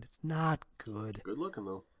good. It's not good. Good looking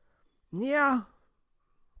though. Yeah,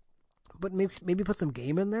 but maybe put some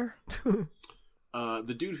game in there.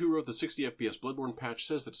 The dude who wrote the 60 FPS Bloodborne patch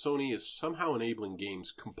says that Sony is somehow enabling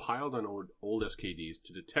games compiled on old SKDs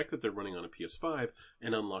to detect that they're running on a PS5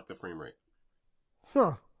 and unlock the frame rate.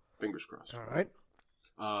 Huh. Fingers crossed. All right.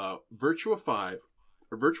 Virtua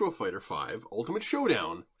Fighter 5 Ultimate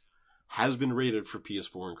Showdown has been rated for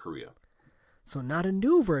PS4 in Korea. So not a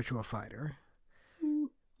new Virtua Fighter.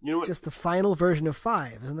 You know what? Just the final version of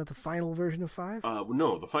 5. Isn't that the final version of 5?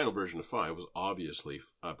 No, the final version of 5 was obviously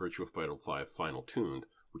Virtua Fighter 5 Final Tuned,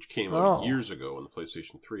 which came out years ago on the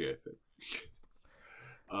PlayStation 3, I think.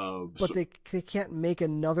 But they can't make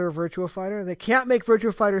another Virtua Fighter? They can't make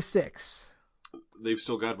Virtua Fighter 6. They've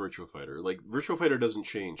still got Virtua Fighter. Like, Virtua Fighter doesn't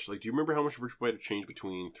change. Like, do you remember how much Virtua Fighter changed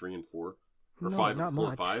between 3 and 4? Or No, 5 not and 4 much.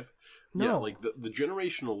 and 5? No. Yeah, like, the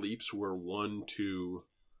generational leaps were 1, 2,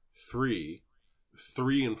 3...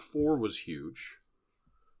 3 and 4 was huge.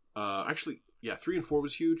 Actually, yeah, 3 and 4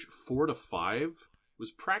 was huge. 4 to 5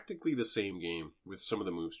 was practically the same game with some of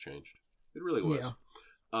the moves changed. It really was.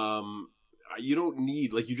 Yeah. You don't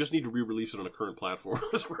need, like, you just need to re-release it on a current platform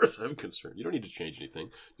as far as I'm concerned. You don't need to change anything.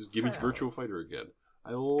 Just give me Virtua Fighter again.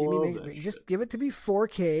 I love that shit. Just give it to be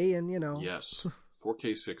 4K and, Yes.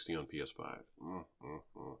 4K 60 on PS5.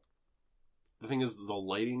 The thing is, the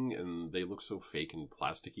lighting, and they look so fake and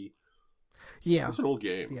plasticky. Yeah. It's an old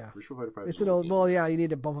game. Yeah. Virtua Fighter 5 It's is an old game. well, yeah, you need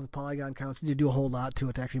to bump up the polygon counts. You need to do a whole lot to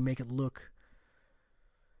it to actually make it look.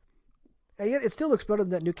 And yet it still looks better than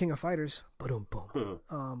that new King of Fighters. Boom, boom.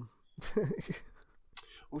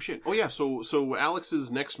 Oh shit. Oh yeah, so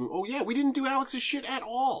Alex's next move. Oh yeah, we didn't do Alex's shit at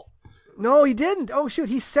all. No, he didn't. Oh shoot,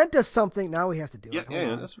 he sent us something. Now we have to do it.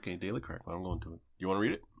 Yeah, that's okay. Daily Crack. I'm going to it. You want to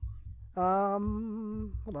read it?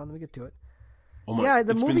 Hold on, let me get to it. Oh my, yeah,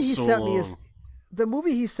 the it's movie been he so sent long. me is the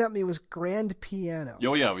movie he sent me was Grand Piano.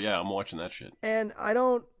 Oh yeah, I'm watching that shit. And I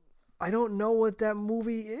don't know what that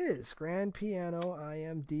movie is. Grand Piano,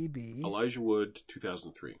 IMDb. Elijah Wood,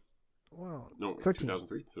 2003. Wow. No, 13.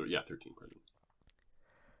 2003. Yeah, 13. Pardon.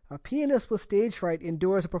 A pianist with stage fright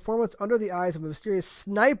endures a performance under the eyes of a mysterious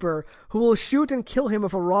sniper who will shoot and kill him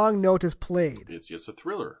if a wrong note is played. It's a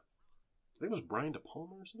thriller. I think it was Brian De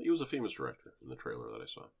Palma or something. He was a famous director in the trailer that I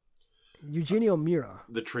saw. Eugenio Mira.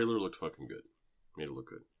 The trailer looked fucking good. Made it look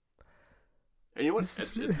good. And you know what?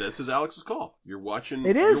 This is Alex's call. You're watching.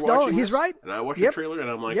 It is. You're watching He's this, right. And I watch the trailer, and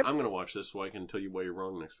I'm like, I'm going to watch this so I can tell you why you're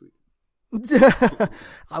wrong next week.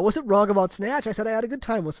 I wasn't wrong about Snatch. I said I had a good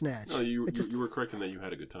time with Snatch. No, you were correct in that you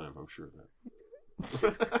had a good time. I'm sure of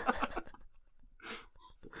that.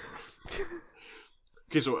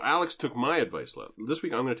 Okay, so Alex took my advice. This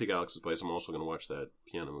week I'm going to take Alex's advice. I'm also going to watch that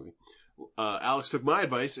piano movie. Alex took my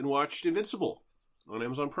advice and watched Invincible on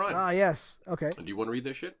Amazon Prime. Ah, yes. Okay. Do you want to read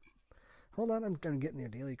that shit? Hold on. I'm getting your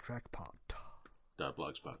Daily Crackpot.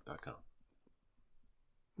 .blogspot.com.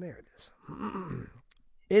 There it is.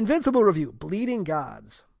 Invincible review. Bleeding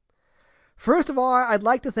Gods. First of all, I'd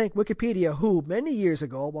like to thank Wikipedia, who, many years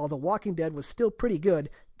ago, while The Walking Dead was still pretty good,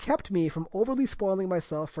 kept me from overly spoiling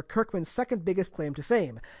myself for Kirkman's second biggest claim to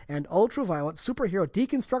fame, an ultra-violent superhero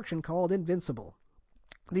deconstruction called Invincible.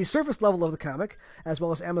 The surface level of the comic, as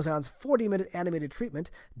well as Amazon's 40-minute animated treatment,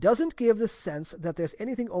 doesn't give the sense that there's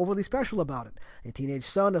anything overly special about it. A teenage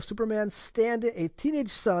son of Superman stand-in,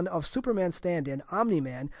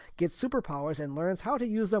 Omni-Man, gets superpowers and learns how to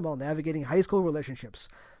use them while navigating high school relationships.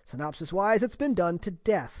 Synopsis-wise, it's been done to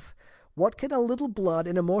death. What can a little blood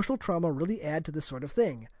and emotional trauma really add to this sort of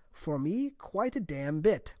thing? For me, quite a damn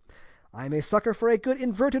bit. I'm a sucker for a good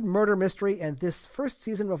inverted murder mystery, and this first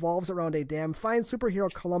season revolves around a damn fine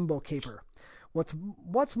superhero Columbo caper.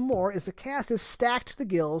 What's more is the cast is stacked to the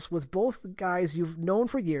gills with both guys you've known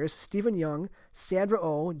for years, Stephen Young, Sandra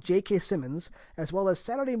Oh, J.K. Simmons, as well as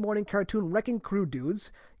Saturday morning cartoon Wrecking Crew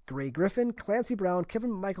dudes, Gray Griffin, Clancy Brown,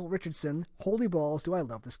 Kevin Michael Richardson. Holy balls, do I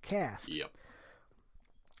love this cast. Yep.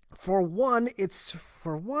 For one, it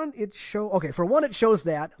shows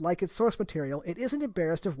that, like its source material, it isn't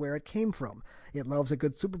embarrassed of where it came from. It loves a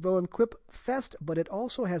good supervillain quip fest, but it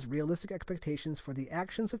also has realistic expectations for the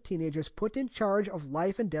actions of teenagers put in charge of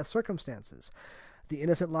life and death circumstances. The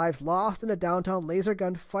innocent lives lost in a downtown laser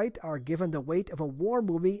gun fight are given the weight of a war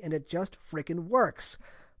movie, and it just frickin' works.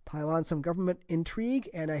 Pile on some government intrigue,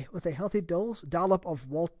 and with a healthy dollop of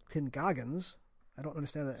Walton Goggins. I don't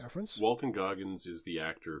understand that reference. Walton Goggins is the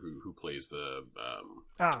actor who plays the...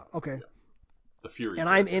 okay. The Fury. And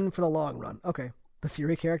I'm in for the long run. Okay. the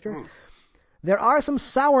Fury character. There are some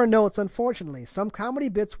sour notes, unfortunately. Some comedy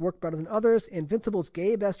bits work better than others. Invincible's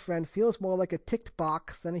gay best friend feels more like a ticked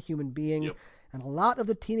box than a human being, and a lot of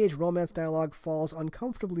the teenage romance dialogue falls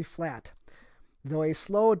uncomfortably flat. The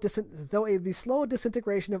slow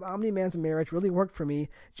disintegration of Omni-Man's marriage really worked for me,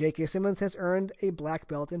 J.K. Simmons has earned a black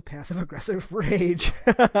belt in passive-aggressive rage.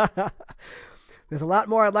 There's a lot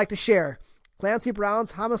more I'd like to share. Clancy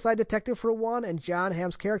Brown's homicide detective for one, and John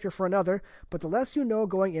Hamm's character for another, but the less you know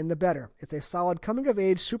going in, the better. It's a solid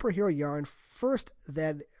coming-of-age superhero yarn, first,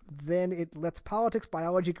 then it lets politics,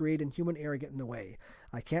 biology, greed, and human error get in the way.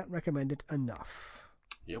 I can't recommend it enough.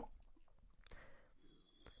 Yep.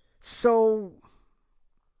 So,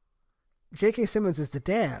 J.K. Simmons is the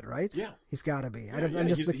dad, right? Yeah. He's got to be. Yeah, I'm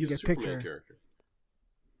just looking he's at a a picture. character.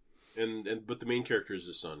 But the main character is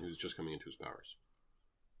his son, who's just coming into his powers.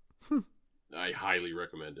 I highly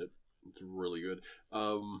recommend it. It's really good.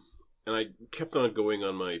 And I kept on going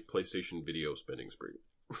on my PlayStation video spending spree.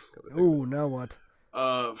 Ooh, now what?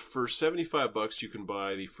 For $75, you can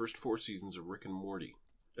buy the first 4 seasons of Rick and Morty.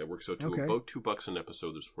 That works out to about $2 an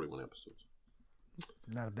episode. There's 41 episodes.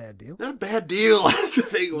 Not a bad deal. Not a bad deal. That's the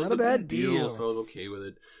thing. It wasn't Not a bad deal. So I was okay with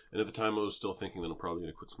it. And at the time, I was still thinking that I'm probably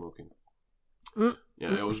going to quit smoking.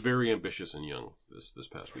 Yeah, I was very ambitious and young this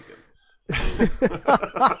past weekend.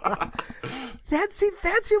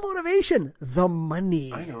 That's your motivation. The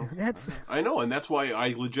money. I know. I know, and that's why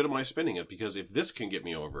I legitimize spending it, because if this can get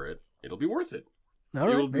me over it, it'll be worth it. All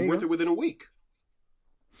right, it'll be worth it within a week.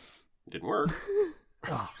 It didn't work.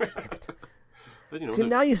 Oh, damn it. But, See,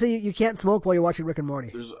 now you say you can't smoke while you're watching Rick and Morty.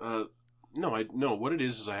 There's no. What it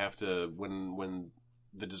is I have to, when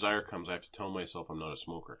the desire comes, I have to tell myself I'm not a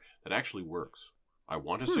smoker. That actually works. I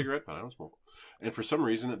want a cigarette, but I don't smoke. And for some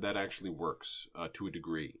reason, that actually works to a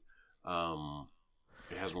degree.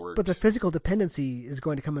 It hasn't worked. But the physical dependency is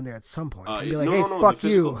going to come in there at some point. You'll be like, no, hey, no, fuck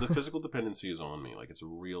you. The physical dependency is on me. Like, it's a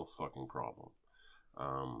real fucking problem.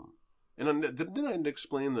 And didn't I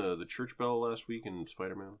explain the church bell last week in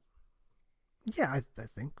Spider-Man? Yeah, I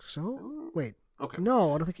think so. Wait. Okay.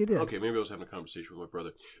 No, I don't think you did. Okay, maybe I was having a conversation with my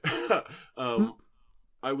brother.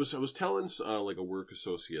 I was telling like a work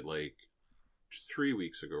associate like 3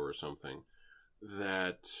 weeks ago or something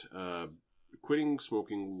that quitting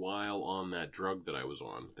smoking while on that drug that I was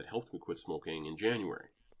on that helped me quit smoking in January.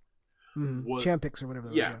 Champix or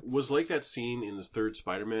whatever. Was like that scene in the third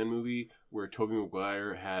Spider-Man movie where Tobey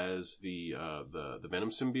Maguire has the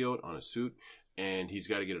Venom symbiote on his suit, and he's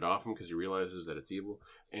got to get it off him because he realizes that it's evil,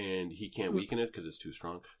 and he can't weaken it because it's too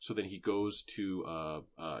strong. So then he goes to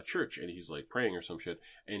church, and he's like praying or some shit,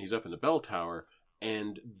 and he's up in the bell tower,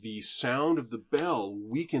 and the sound of the bell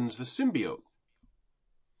weakens the symbiote.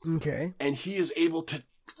 Okay. And he is able to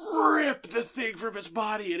rip the thing from his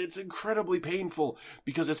body, and it's incredibly painful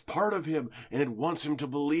because it's part of him, and it wants him to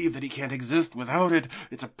believe that he can't exist without it.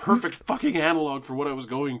 It's a perfect fucking analog for what I was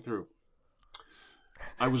going through.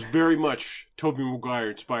 I was very much Tobey Maguire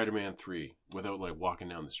in Spider-Man 3 without like walking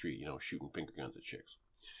down the street, shooting finger guns at chicks.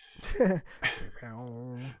 I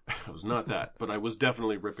was not that, but I was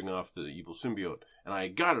definitely ripping off the evil symbiote, and I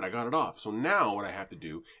got it off. So now what I have to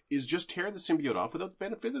do is just tear the symbiote off without the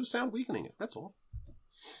benefit of the sound weakening it. That's all.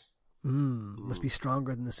 Must be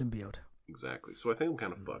stronger than the symbiote. Exactly. So I think I'm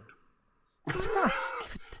kind of fucked.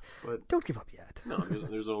 But don't give up yet. No,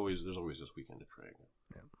 there's always this weekend to try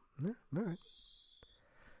again. Yeah.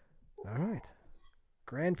 All right.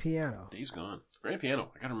 Grand Piano. Days Gone. Grand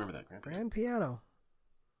Piano. I gotta remember that. Grand Piano.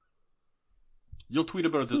 You'll tweet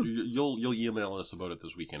about it. You'll email us about it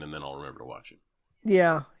this weekend, and then I'll remember to watch it.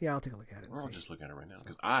 Yeah. I'll take a look at it. Or I'll just look at it right now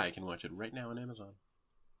because I can watch it right now on Amazon.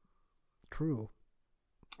 True.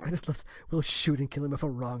 I just love we'll shoot and kill him if a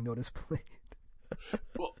wrong note is played.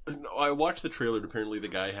 Well, no, I watched the trailer, and apparently the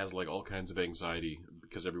guy has like all kinds of anxiety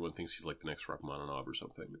because everyone thinks he's like the next Rachmaninoff or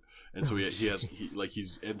something, and so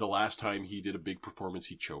and the last time he did a big performance,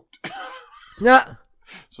 he choked. Yeah.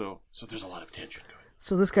 So there's a lot of tension going.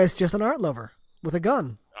 So this guy's just an art lover with a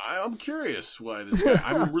gun. I'm curious why this guy.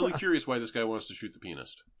 I'm really curious why this guy wants to shoot the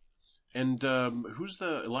pianist. And who's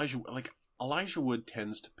the Elijah? Like Elijah Wood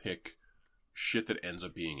tends to pick shit that ends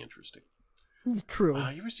up being interesting. True.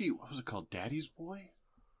 You ever see, what was it called? Daddy's Boy?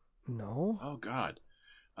 No. Oh, God.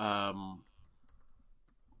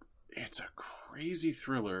 It's a crazy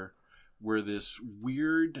thriller where this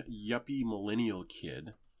weird, yuppie millennial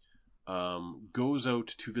kid goes out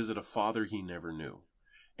to visit a father he never knew.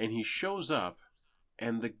 And he shows up,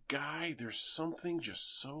 and the guy, there's something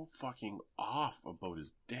just so fucking off about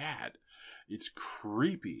his dad. It's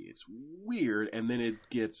creepy. It's weird, and then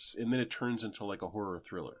it turns into like a horror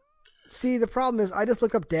thriller. See, the problem is I just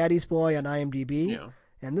look up Daddy's Boy on IMDb,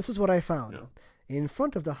 and this is what I found. Yeah. In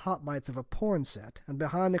front of the hot lights of a porn set and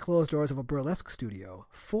behind the closed doors of a burlesque studio,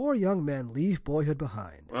 4 young men leave boyhood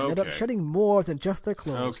behind and end up shedding more than just their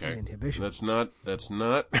clothes and inhibitions. That's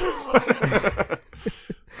not.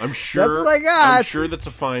 I'm sure. That's what I got. I'm sure that's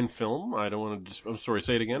a fine film. I don't want to. I'm sorry.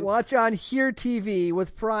 Say it again. Watch on Here TV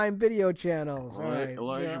with Prime Video channels. All right.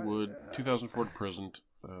 Elijah Wood, 2004 to present.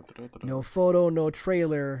 No photo, no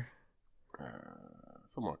trailer.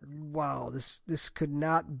 Filmography. Wow, this could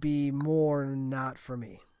not be more not for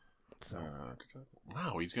me. So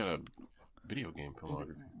wow, he's got a video game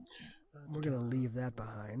filmography. We're gonna leave that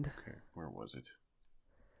behind. Okay, where was it?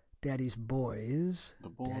 Daddy's Boys. The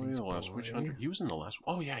Boy, The Last Witch Hunter. He was in the last.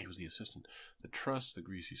 Oh yeah, he was the assistant. The Trust, The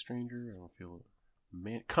Greasy Stranger. I don't feel it.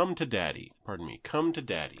 Man, Come to Daddy. Pardon me. Come to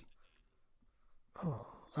Daddy. Oh,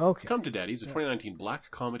 okay. Come to Daddy is a 2019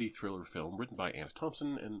 black comedy thriller film written by Anne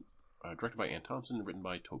Thompson and directed by Anne Thompson and written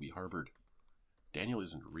by Toby Harvard. Daniel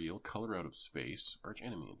Isn't Real, Color Out of Space, Arch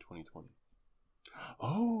Enemy in 2020.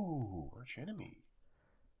 Oh, Arch Enemy.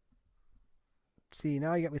 See,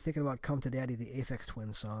 now you got me thinking about Come to Daddy, the Aphex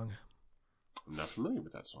Twin song. I'm not familiar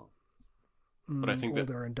with that song. But I think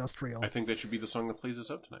older industrial. I think that should be the song that plays us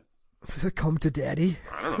out tonight. Come to Daddy?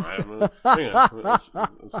 I don't know. I don't know. Hang on. Let's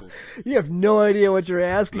see. You have no idea what you're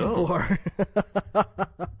asking for.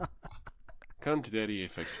 Come to Daddy,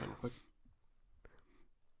 Aphex Twin. Click.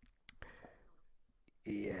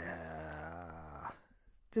 Yeah.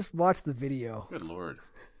 Just watch the video. Good Lord.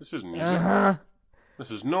 This isn't music.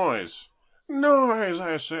 This is noise. Noise,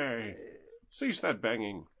 I say. Cease that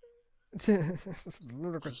banging.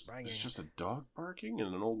 Ludicrous banging. It's just a dog barking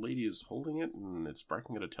and an old lady is holding it and it's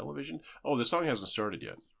barking at a television. Oh, the song hasn't started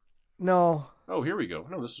yet. No. Oh, here we go.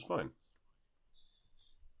 No, this is fine.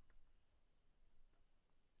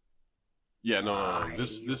 Yeah, no.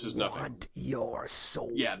 This is nothing. Want your soul.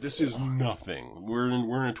 Yeah, this is nothing. We're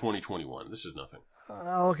in 2021. This is nothing.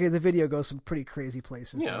 Okay, the video goes some pretty crazy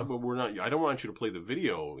places. Yeah, though. but we're not. I don't want you to play the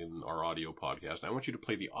video in our audio podcast. I want you to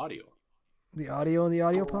play the audio. The audio in the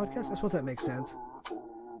audio podcast? I suppose that makes sense.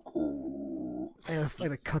 I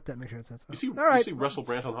gotta cut that. Make sure it makes sense. You see Russell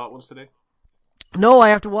Brand on Hot Ones today? No, I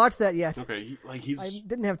have to watch that yet. Okay, I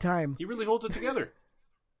didn't have time. He really holds it together.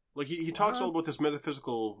 Like he talks all about this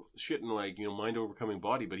metaphysical shit and mind overcoming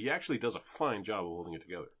body, but he actually does a fine job of holding it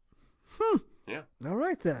together. Yeah. All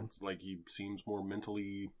right then. It's like he seems more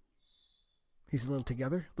mentally. He's a little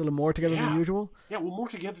together, a little more together than usual. Yeah, well, more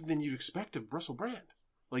together than you'd expect of Russell Brand.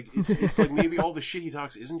 Like it's like maybe all the shit he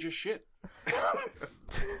talks isn't just shit.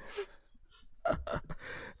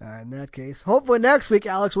 In that case, hopefully next week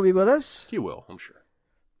Alex will be with us. He will, I'm sure.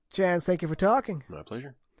 Chance, thank you for talking. My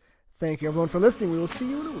pleasure. Thank you everyone for listening. We will see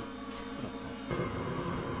you in a week.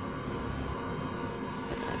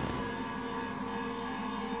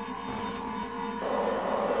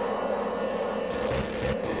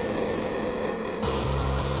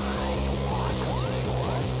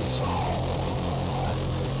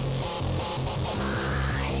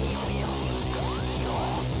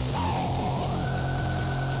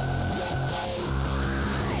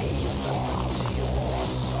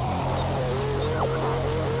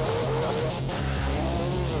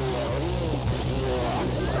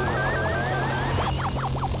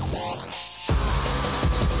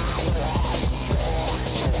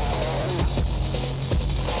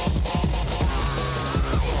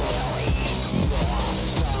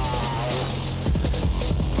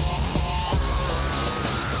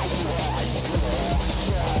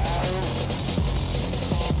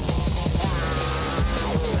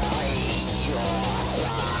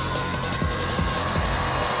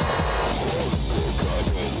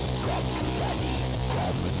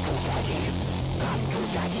 Come to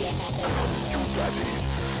daddy,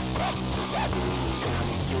 come to daddy, come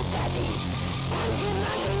to daddy.